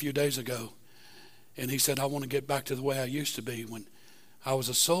a few days ago, and he said, I want to get back to the way I used to be when I was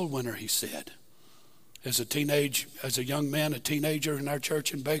a soul winner, he said. As a young man, a teenager in our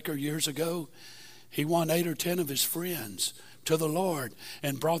church in Baker years ago, he won 8 or 10 of his friends to the Lord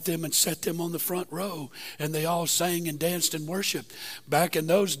and brought them and set them on the front row. And they all sang and danced and worshiped. Back in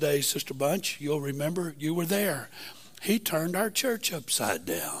those days, Sister Bunch, you'll remember, you were there. He turned our church upside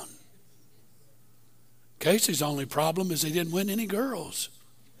down. Casey's only problem is he didn't win any girls.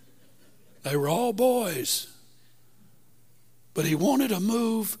 They were all boys. But he wanted a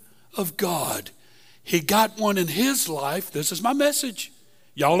move of God. He got one in his life. This is my message.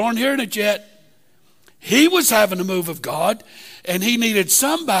 Y'all aren't hearing it yet. He was having a move of God, and he needed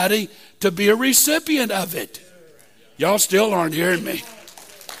somebody to be a recipient of it. Y'all still aren't hearing me.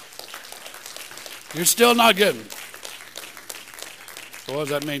 You're still not getting it. What does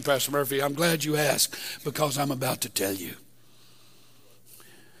that mean, Pastor Murphy? I'm glad you asked, because I'm about to tell you.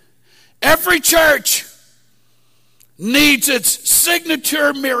 Every church needs its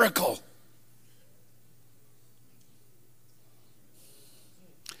signature miracle.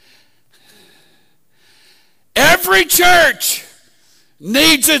 Every church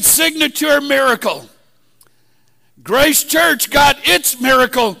needs its signature miracle. Grace Church got its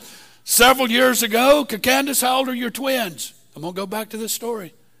miracle several years ago. Candace, how old are your twins? I'm going to go back to this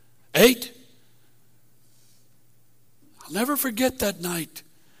story. 8. I'll never forget that night.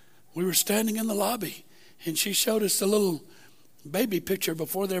 We were standing in the lobby, and she showed us the little baby picture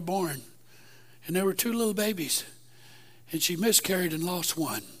before they're born. And there were 2 little babies, and she miscarried and lost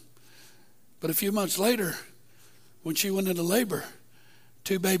one. But a few months later, when she went into labor,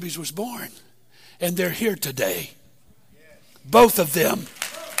 2 babies was born, and they're here today. Both of them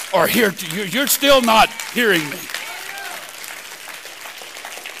are here. You're still not hearing me.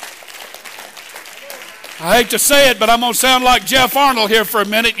 I hate to say it, but I'm going to sound like Jeff Arnold here for a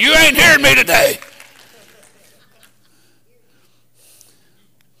minute. You ain't hearing me today.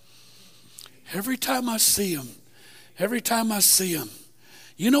 Every time I see him,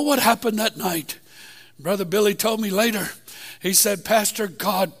 you know what happened that night? Brother Billy told me later, he said, Pastor,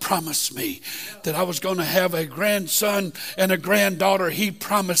 God promised me that I was going to have a grandson and a granddaughter. He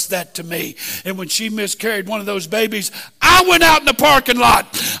promised that to me. And when she miscarried one of those babies, I went out in the parking lot.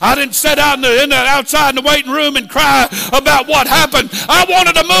 I didn't sit out outside in the waiting room and cry about what happened. I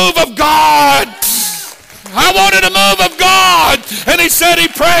wanted a move of God. I wanted a move of God. And he said he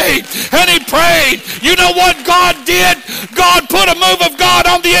prayed and he prayed. You know what God did? God put a move of God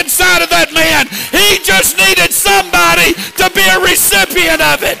on the inside of that man. He just needed somebody to be a recipient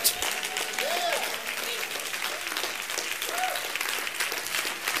of it.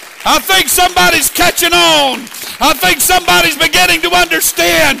 I think somebody's catching on. I think somebody's beginning to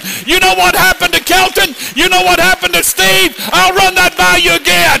understand. You know what happened to Kelton? You know what happened to Steve? I'll run that by you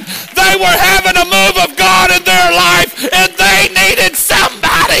again. They were having a move of God in their life, and they needed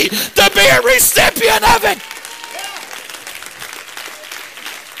somebody to be a recipient of it.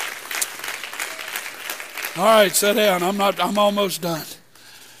 All right, sit down. I'm almost done.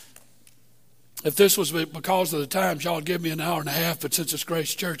 If this was because of the times, y'all would give me an hour and a half, but since it's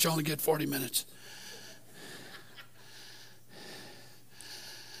Grace Church, I only get 40 minutes.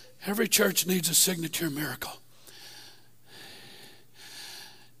 Every church needs a signature miracle.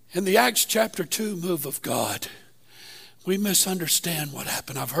 In the Acts chapter 2 move of God, we misunderstand what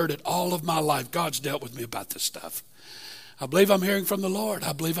happened. I've heard it all of my life. God's dealt with me about this stuff. I believe I'm hearing from the Lord.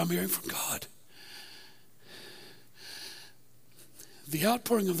 I believe I'm hearing from God. The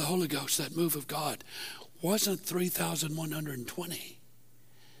outpouring of the Holy Ghost, that move of God, wasn't 3,120.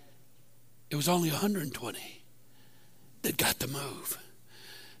 It was only 120 that got the move.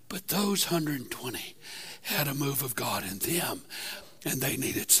 But those 120 had a move of God in them, and they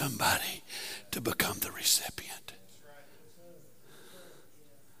needed somebody to become the recipient.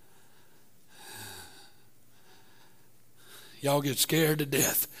 Y'all get scared to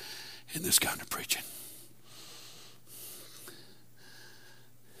death in this kind of preaching.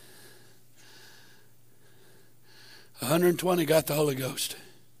 A 120 got the Holy Ghost,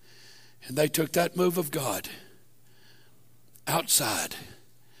 and they took that move of God outside,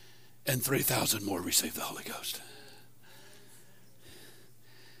 and 3,000 more received the Holy Ghost.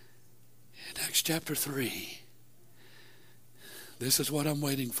 In Acts chapter 3, this is what I'm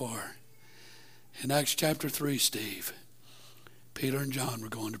waiting for. In Acts chapter 3, Steve, Peter and John were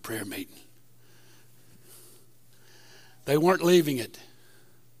going to prayer meeting. They weren't leaving it.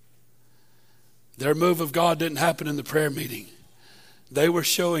 Their move of God didn't happen in the prayer meeting. They were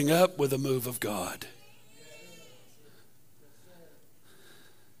showing up with a move of God.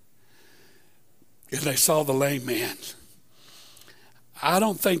 And they saw the lame man. I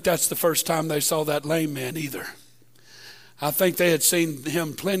don't think that's the first time they saw that lame man either. I think they had seen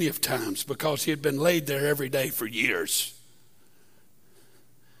him plenty of times because he had been laid there every day for years.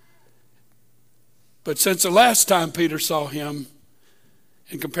 But since the last time Peter saw him,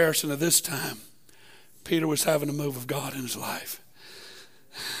 in comparison to this time, Peter was having a move of God in his life.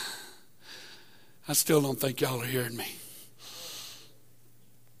 I still don't think y'all are hearing me.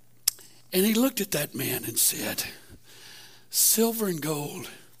 And he looked at that man and said, silver and gold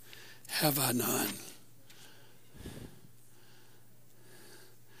have I none.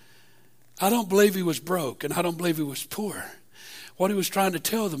 I don't believe he was broke, and I don't believe he was poor. What he was trying to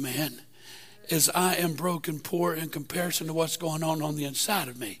tell the man is, I am broke and poor in comparison to what's going on the inside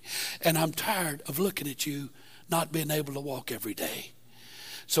of me. And I'm tired of looking at you not being able to walk every day.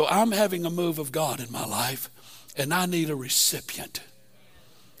 So I'm having a move of God in my life, and I need a recipient.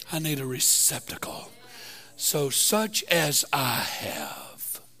 I need a receptacle. So such as I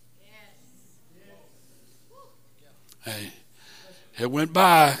have. Hey, it went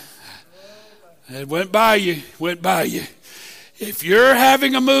by. It went by you. Went by you. If you're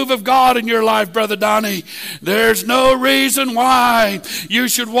having a move of God in your life, Brother Donnie, there's no reason why you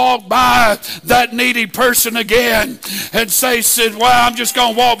should walk by that needy person again and say, well, I'm just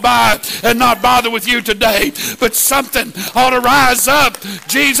going to walk by and not bother with you today. But something ought to rise up.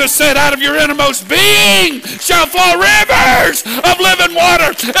 Jesus said, out of your innermost being shall flow rivers of living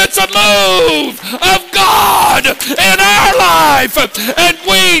water. It's a move of God in our life, and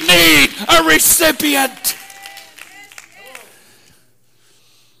we need a recipient.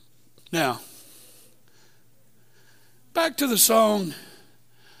 Now, back to the song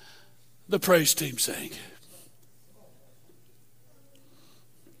the praise team sang.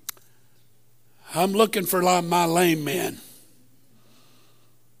 I'm looking for my lame man.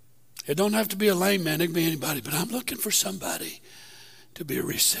 It don't have to be a lame man. It can be anybody. But I'm looking for somebody to be a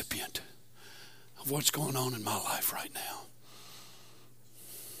recipient of what's going on in my life right now.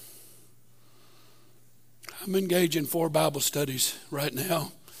 I'm engaged in 4 Bible studies right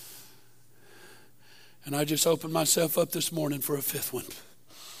now. And I just opened myself up this morning for a fifth one.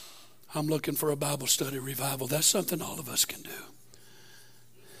 I'm looking for a Bible study revival. That's something all of us can do.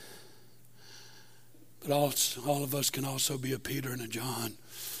 But all of us can also be a Peter and a John.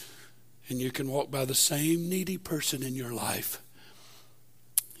 And you can walk by the same needy person in your life.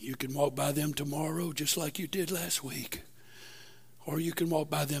 You can walk by them tomorrow just like you did last week. Or you can walk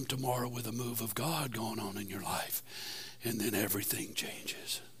by them tomorrow with a move of God going on in your life. And then everything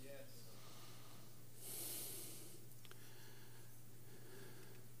changes.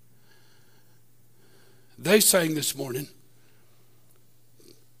 They sang this morning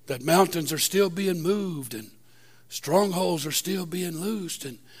that mountains are still being moved and strongholds are still being loosed.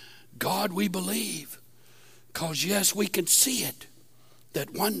 And God, we believe, because yes, we can see it,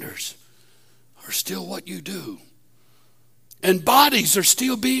 that wonders are still what you do. And bodies are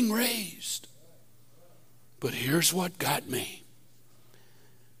still being raised. But here's what got me.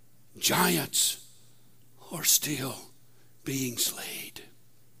 Giants are still being slayed.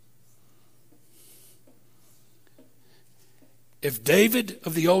 If David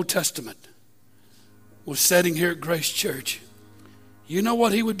of the Old Testament was sitting here at Grace Church, you know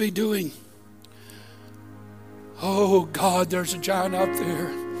what he would be doing? Oh God, there's a giant out there.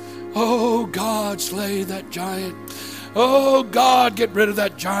 Oh God, slay that giant. Oh God, get rid of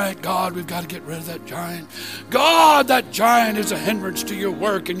that giant. God, we've got to get rid of that giant. God, that giant is a hindrance to your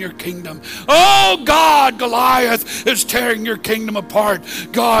work and your kingdom. Oh God, Goliath is tearing your kingdom apart.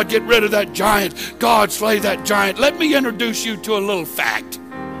 God, get rid of that giant. God, slay that giant. Let me introduce you to a little fact.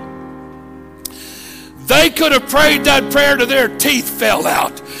 They could have prayed that prayer till their teeth fell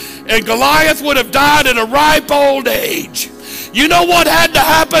out, and Goliath would have died at a ripe old age. You know what had to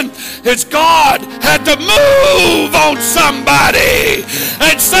happen? Is God had to move on somebody.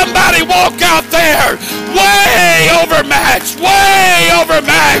 And somebody walk out there way overmatched,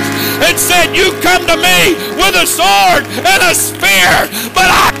 and said, you come to me with a sword and a spear,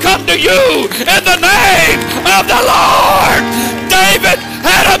 but I come to you in the name of the Lord. David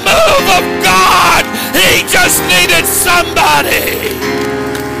had a move of God. He just needed somebody.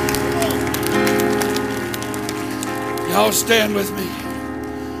 Y'all stand with me.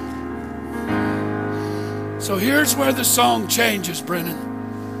 So here's where the song changes, Brennan.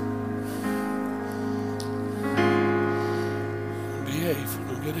 Behave,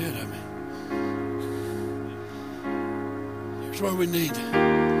 don't get ahead of me. Here's where we need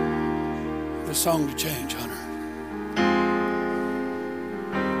the song to change, Hunter.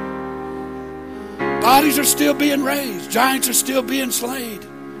 Bodies are still being raised. Giants are still being slain.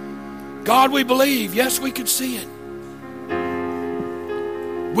 God, we believe. Yes, we can see it.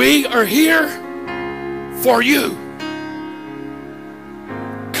 We are here for you.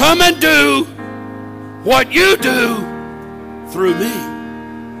 Come and do what you do through me.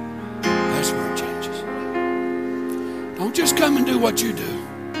 That's where it changes. Don't just come and do what you do,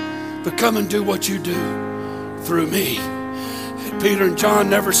 but come and do what you do through me. Peter and John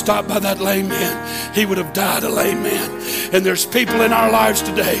never stopped by that lame man. He would have died a lame man. And there's people in our lives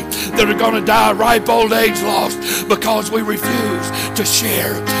today that are going to die ripe old age lost because we refuse to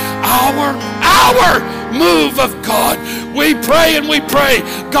share our move of God. We pray and we pray.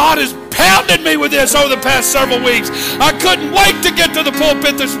 God has pounded me with this over the past several weeks. I couldn't wait to get to the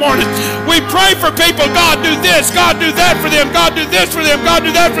pulpit this morning. We pray for people. God, do this. God, do that for them. God, do this for them. God,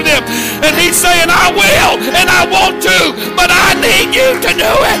 do that for them. And he's saying, I will and I want to, but I need you to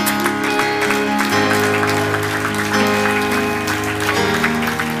do it.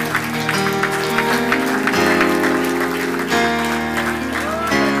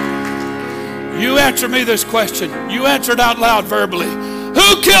 You answer me this question. You answered out loud verbally.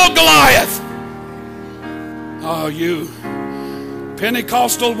 Who killed Goliath? Oh, you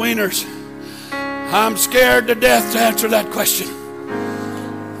Pentecostal wieners. I'm scared to death to answer that question.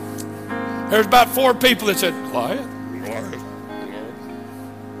 There's about 4 people that said, Goliath?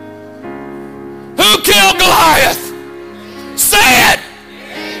 Who killed Goliath? Say it!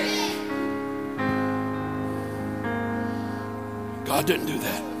 God didn't do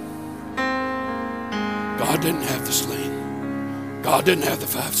that. God didn't have the sling. God didn't have the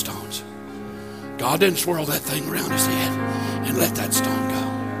 5 stones. God didn't swirl that thing around his head and let that stone go.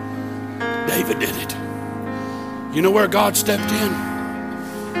 David did it. You know where God stepped in?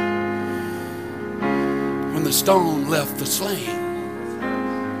 When the stone left the sling.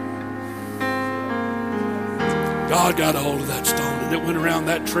 God got a hold of that stone and it went around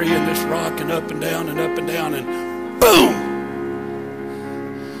that tree and this rock and up and down and up and down and boom!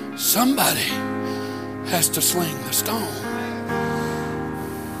 Somebody has to sling the stone.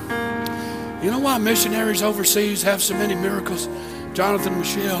 You know why missionaries overseas have so many miracles? Jonathan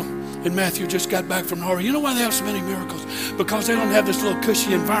Michelle, And Matthew just got back from Norway. You know why they have so many miracles? Because they don't have this little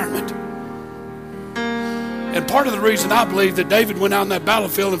cushy environment. And part of the reason I believe that David went out in that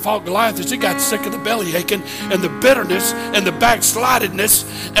battlefield and fought Goliath is he got sick of the belly aching and the bitterness and the backslidedness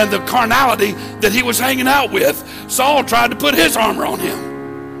and the carnality that he was hanging out with. Saul tried to put his armor on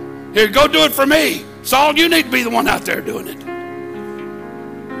him. Here, go do it for me. Saul, you need to be the one out there doing it.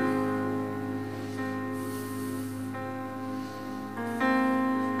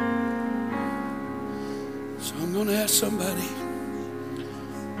 So I'm going to ask somebody,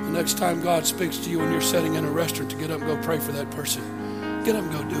 the next time God speaks to you when you're sitting in a restaurant, to get up and go pray for that person. Get up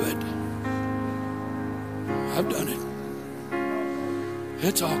and go do it. I've done it.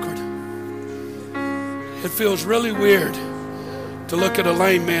 It's awkward. It feels really weird to look at a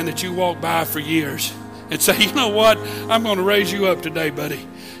lame man that you walk by for years and say, you know what? I'm going to raise you up today, buddy.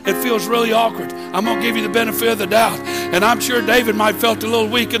 It feels really awkward. I'm going to give you the benefit of the doubt. And I'm sure David might have felt a little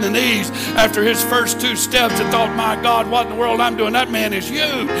weak in the knees after his first 2 steps and thought, my God, what in the world I'm doing? That man is huge.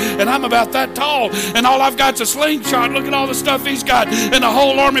 And I'm about that tall. And all I've got is a slingshot. Look at all the stuff he's got and the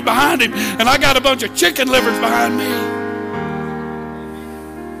whole army behind him. And I got a bunch of chicken livers behind me.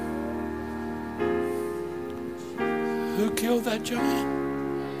 Who killed that giant?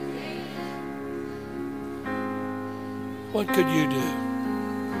 What could you do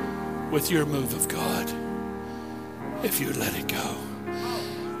with your move of God if you let it go?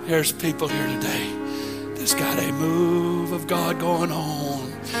 There's people here today that's got a move of God going on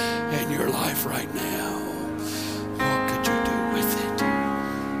in your life right now. What could you do with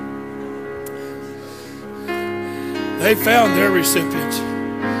it? They found their recipients,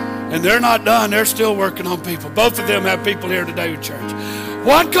 and they're not done. They're still working on people. Both of them have people here today at church.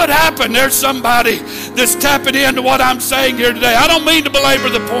 What could happen? There's somebody that's tapping into what I'm saying here today. I don't mean to belabor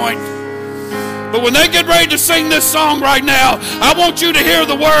the point, but when they get ready to sing this song right now, I want you to hear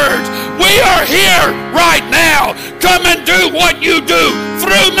the words. We are here right now. Come and do what you do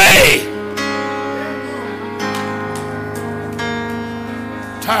through me.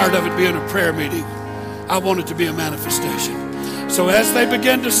 Tired of it being a prayer meeting. I want it to be a manifestation. So as they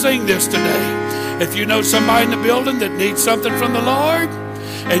begin to sing this today, if you know somebody in the building that needs something from the Lord,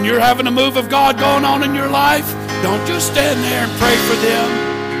 and you're having a move of God going on in your life, don't just stand there and pray for them.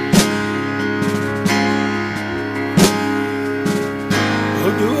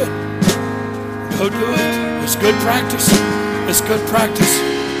 Go do it. Go do it. It's good practice. It's good practice.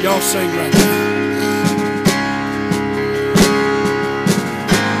 Y'all sing right now.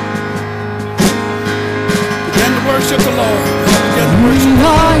 Begin to worship the Lord. Begin to worship the Lord. We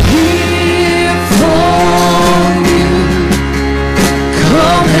are here for you.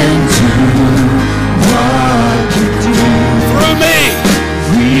 Come and do what you do. Through me.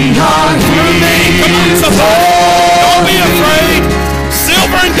 We are Through me. Come on, somebody. Don't be afraid.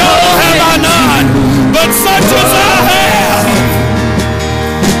 Silver and gold have I none, but such as I have.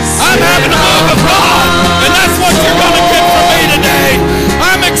 I'm having a move of God, and that's what you're going to get from me today.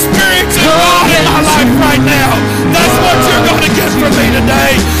 I'm experiencing God in my life right now. That's what you're going to get from me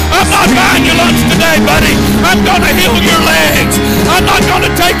today. I'm not buying you lunch today, buddy. I'm going to heal your legs. I'm